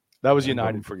 That was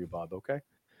United for you, Bob. Okay.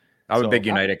 I'm a big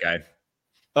United guy.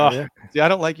 See, I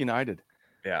don't like United.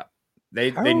 Yeah.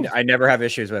 I never have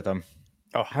issues with them.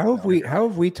 Oh, how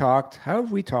have we talked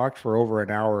for over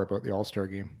an hour about the All-Star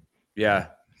game? Yeah.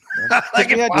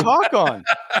 We had talk on.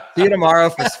 See you tomorrow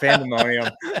for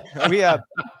Fandemonium. We have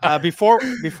before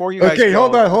you guys. Okay,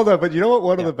 hold on. But you know what?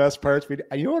 One of the best parts.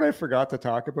 You know what I forgot to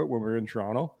talk about when we were in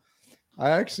Toronto? I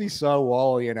actually saw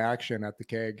Wally in action at the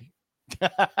keg,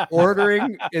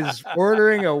 ordering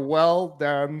a well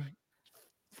done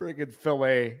friggin'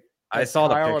 fillet. I saw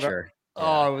the picture.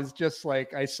 Oh, it was just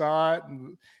like I saw it,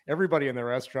 and everybody in the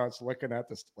restaurant's looking at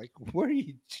this like, "What are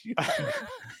you doing?"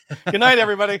 Good night,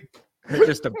 everybody.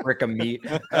 Just a brick of meat.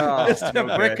 I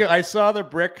saw the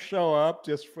brick show up.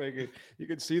 Just friggin', you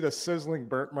could see the sizzling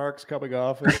burnt marks coming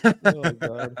off it. Oh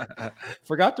God!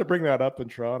 Forgot to bring that up in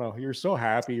Toronto. You're so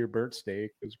happy your burnt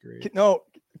steak was great. No,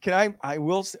 can I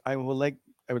would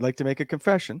like to make a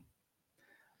confession.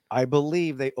 I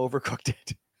believe they overcooked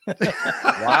it.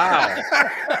 Wow.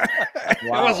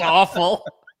 That was awful.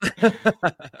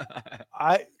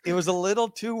 It was a little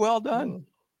too well done.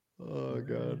 Oh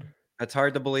God. That's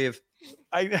hard to believe.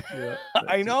 I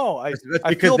know. That's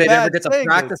because they never get the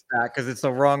practice back because it's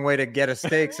the wrong way to get a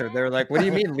steak. So they're like, what do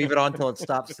you mean? Leave it on until it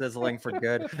stops sizzling for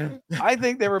good. I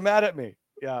think they were mad at me.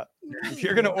 Yeah. If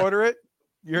you're going to order it,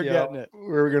 you're getting it.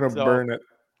 We're going to burn it.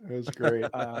 It was great.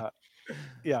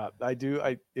 Yeah, I do.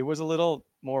 It was a little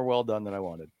more well done than I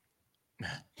wanted.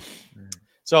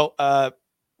 So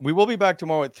we will be back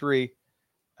tomorrow at 3.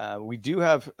 We do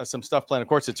have some stuff planned. Of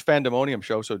course, it's Fandemonium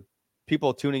show. So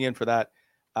people tuning in for that.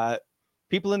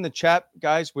 People in the chat,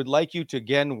 guys, would like you to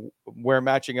again wear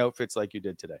matching outfits like you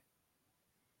did today.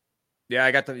 Yeah,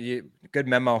 I got the good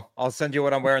memo. I'll send you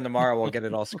what I'm wearing tomorrow. We'll get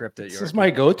it all scripted. This is my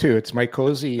go-to. It's my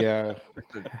cozy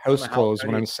house clothes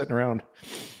when I'm sitting around.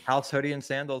 House hoodie and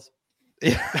sandals.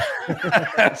 This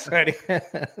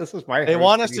is my. They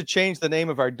want us to change the name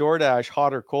of our DoorDash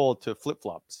hot or cold to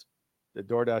flip-flops. The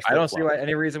DoorDash. I don't see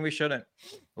any reason we shouldn't.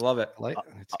 Love it.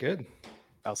 It's good.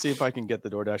 I'll see if I can get the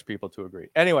DoorDash people to agree.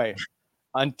 Anyway,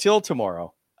 until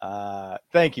tomorrow,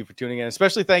 thank you for tuning in.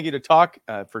 Especially thank you to Talk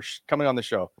for coming on the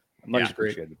show. Much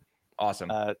appreciated.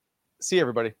 Awesome. See you,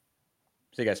 everybody.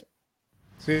 See you guys.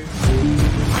 See you.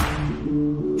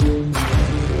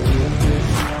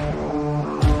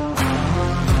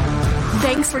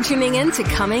 Thanks for tuning in to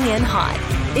Coming In Hot.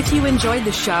 If you enjoyed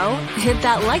the show, hit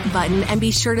that like button and be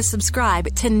sure to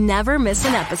subscribe to never miss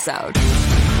an episode.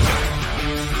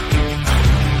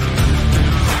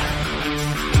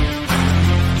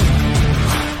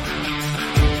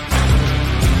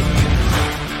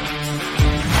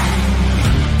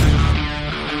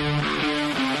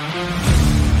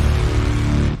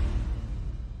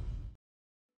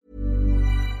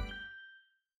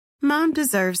 Mom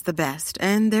deserves the best,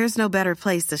 and there's no better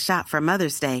place to shop for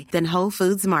Mother's Day than Whole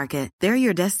Foods Market. They're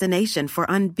your destination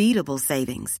for unbeatable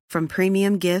savings, from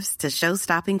premium gifts to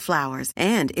show-stopping flowers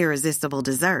and irresistible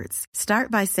desserts.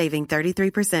 Start by saving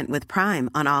 33% with Prime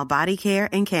on all body care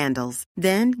and candles.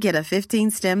 Then get a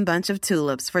 15-stem bunch of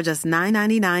tulips for just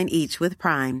 $9.99 each with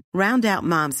Prime. Round out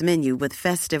Mom's menu with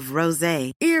festive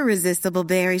rosé, irresistible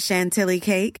berry chantilly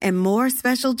cake, and more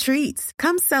special treats.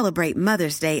 Come celebrate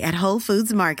Mother's Day at Whole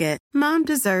Foods Market. Mom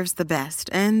deserves the best,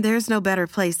 and there's no better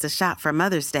place to shop for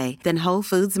Mother's Day than Whole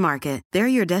Foods Market. They're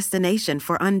your destination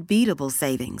for unbeatable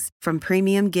savings, from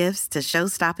premium gifts to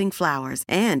show-stopping flowers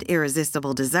and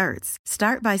irresistible desserts.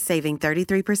 Start by saving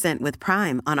 33% with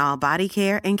Prime on all body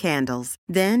care and candles.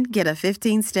 Then get a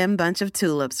 15-stem bunch of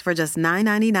tulips for just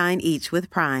 $9.99 each with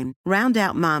Prime. Round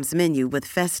out Mom's menu with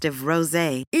festive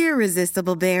rosé,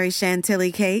 irresistible berry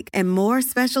chantilly cake, and more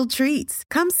special treats.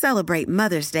 Come celebrate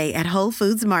Mother's Day at Whole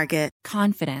Foods Market.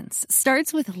 Confidence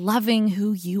starts with loving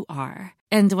who you are.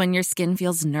 And when your skin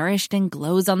feels nourished and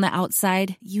glows on the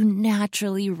outside, you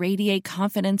naturally radiate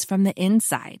confidence from the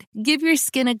inside. Give your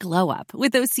skin a glow up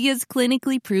with Osea's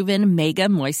clinically proven Mega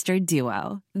Moisture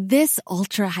Duo. This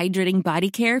ultra-hydrating body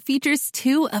care features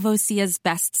 2 of Osea's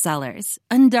best sellers,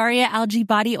 Undaria Algae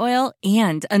Body Oil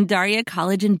and Undaria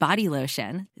Collagen Body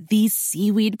Lotion. These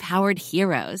seaweed-powered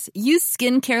heroes use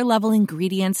skincare-level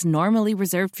ingredients normally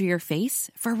reserved for your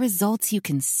face for results you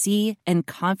can see and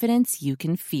confidence you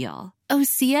can feel.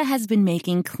 Osea has been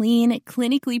making clean,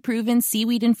 clinically proven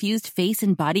seaweed-infused face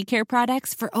and body care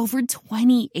products for over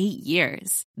 28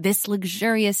 years. This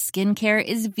luxurious skincare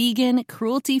is vegan,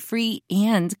 cruelty-free,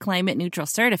 and climate-neutral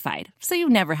certified, so you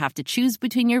never have to choose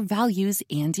between your values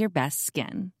and your best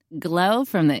skin. Glow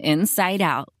from the inside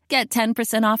out. Get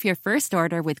 10% off your first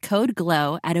order with code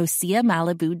GLOW at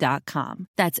OseaMalibu.com.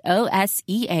 That's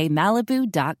OSEA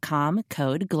Malibu.com,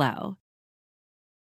 code GLOW.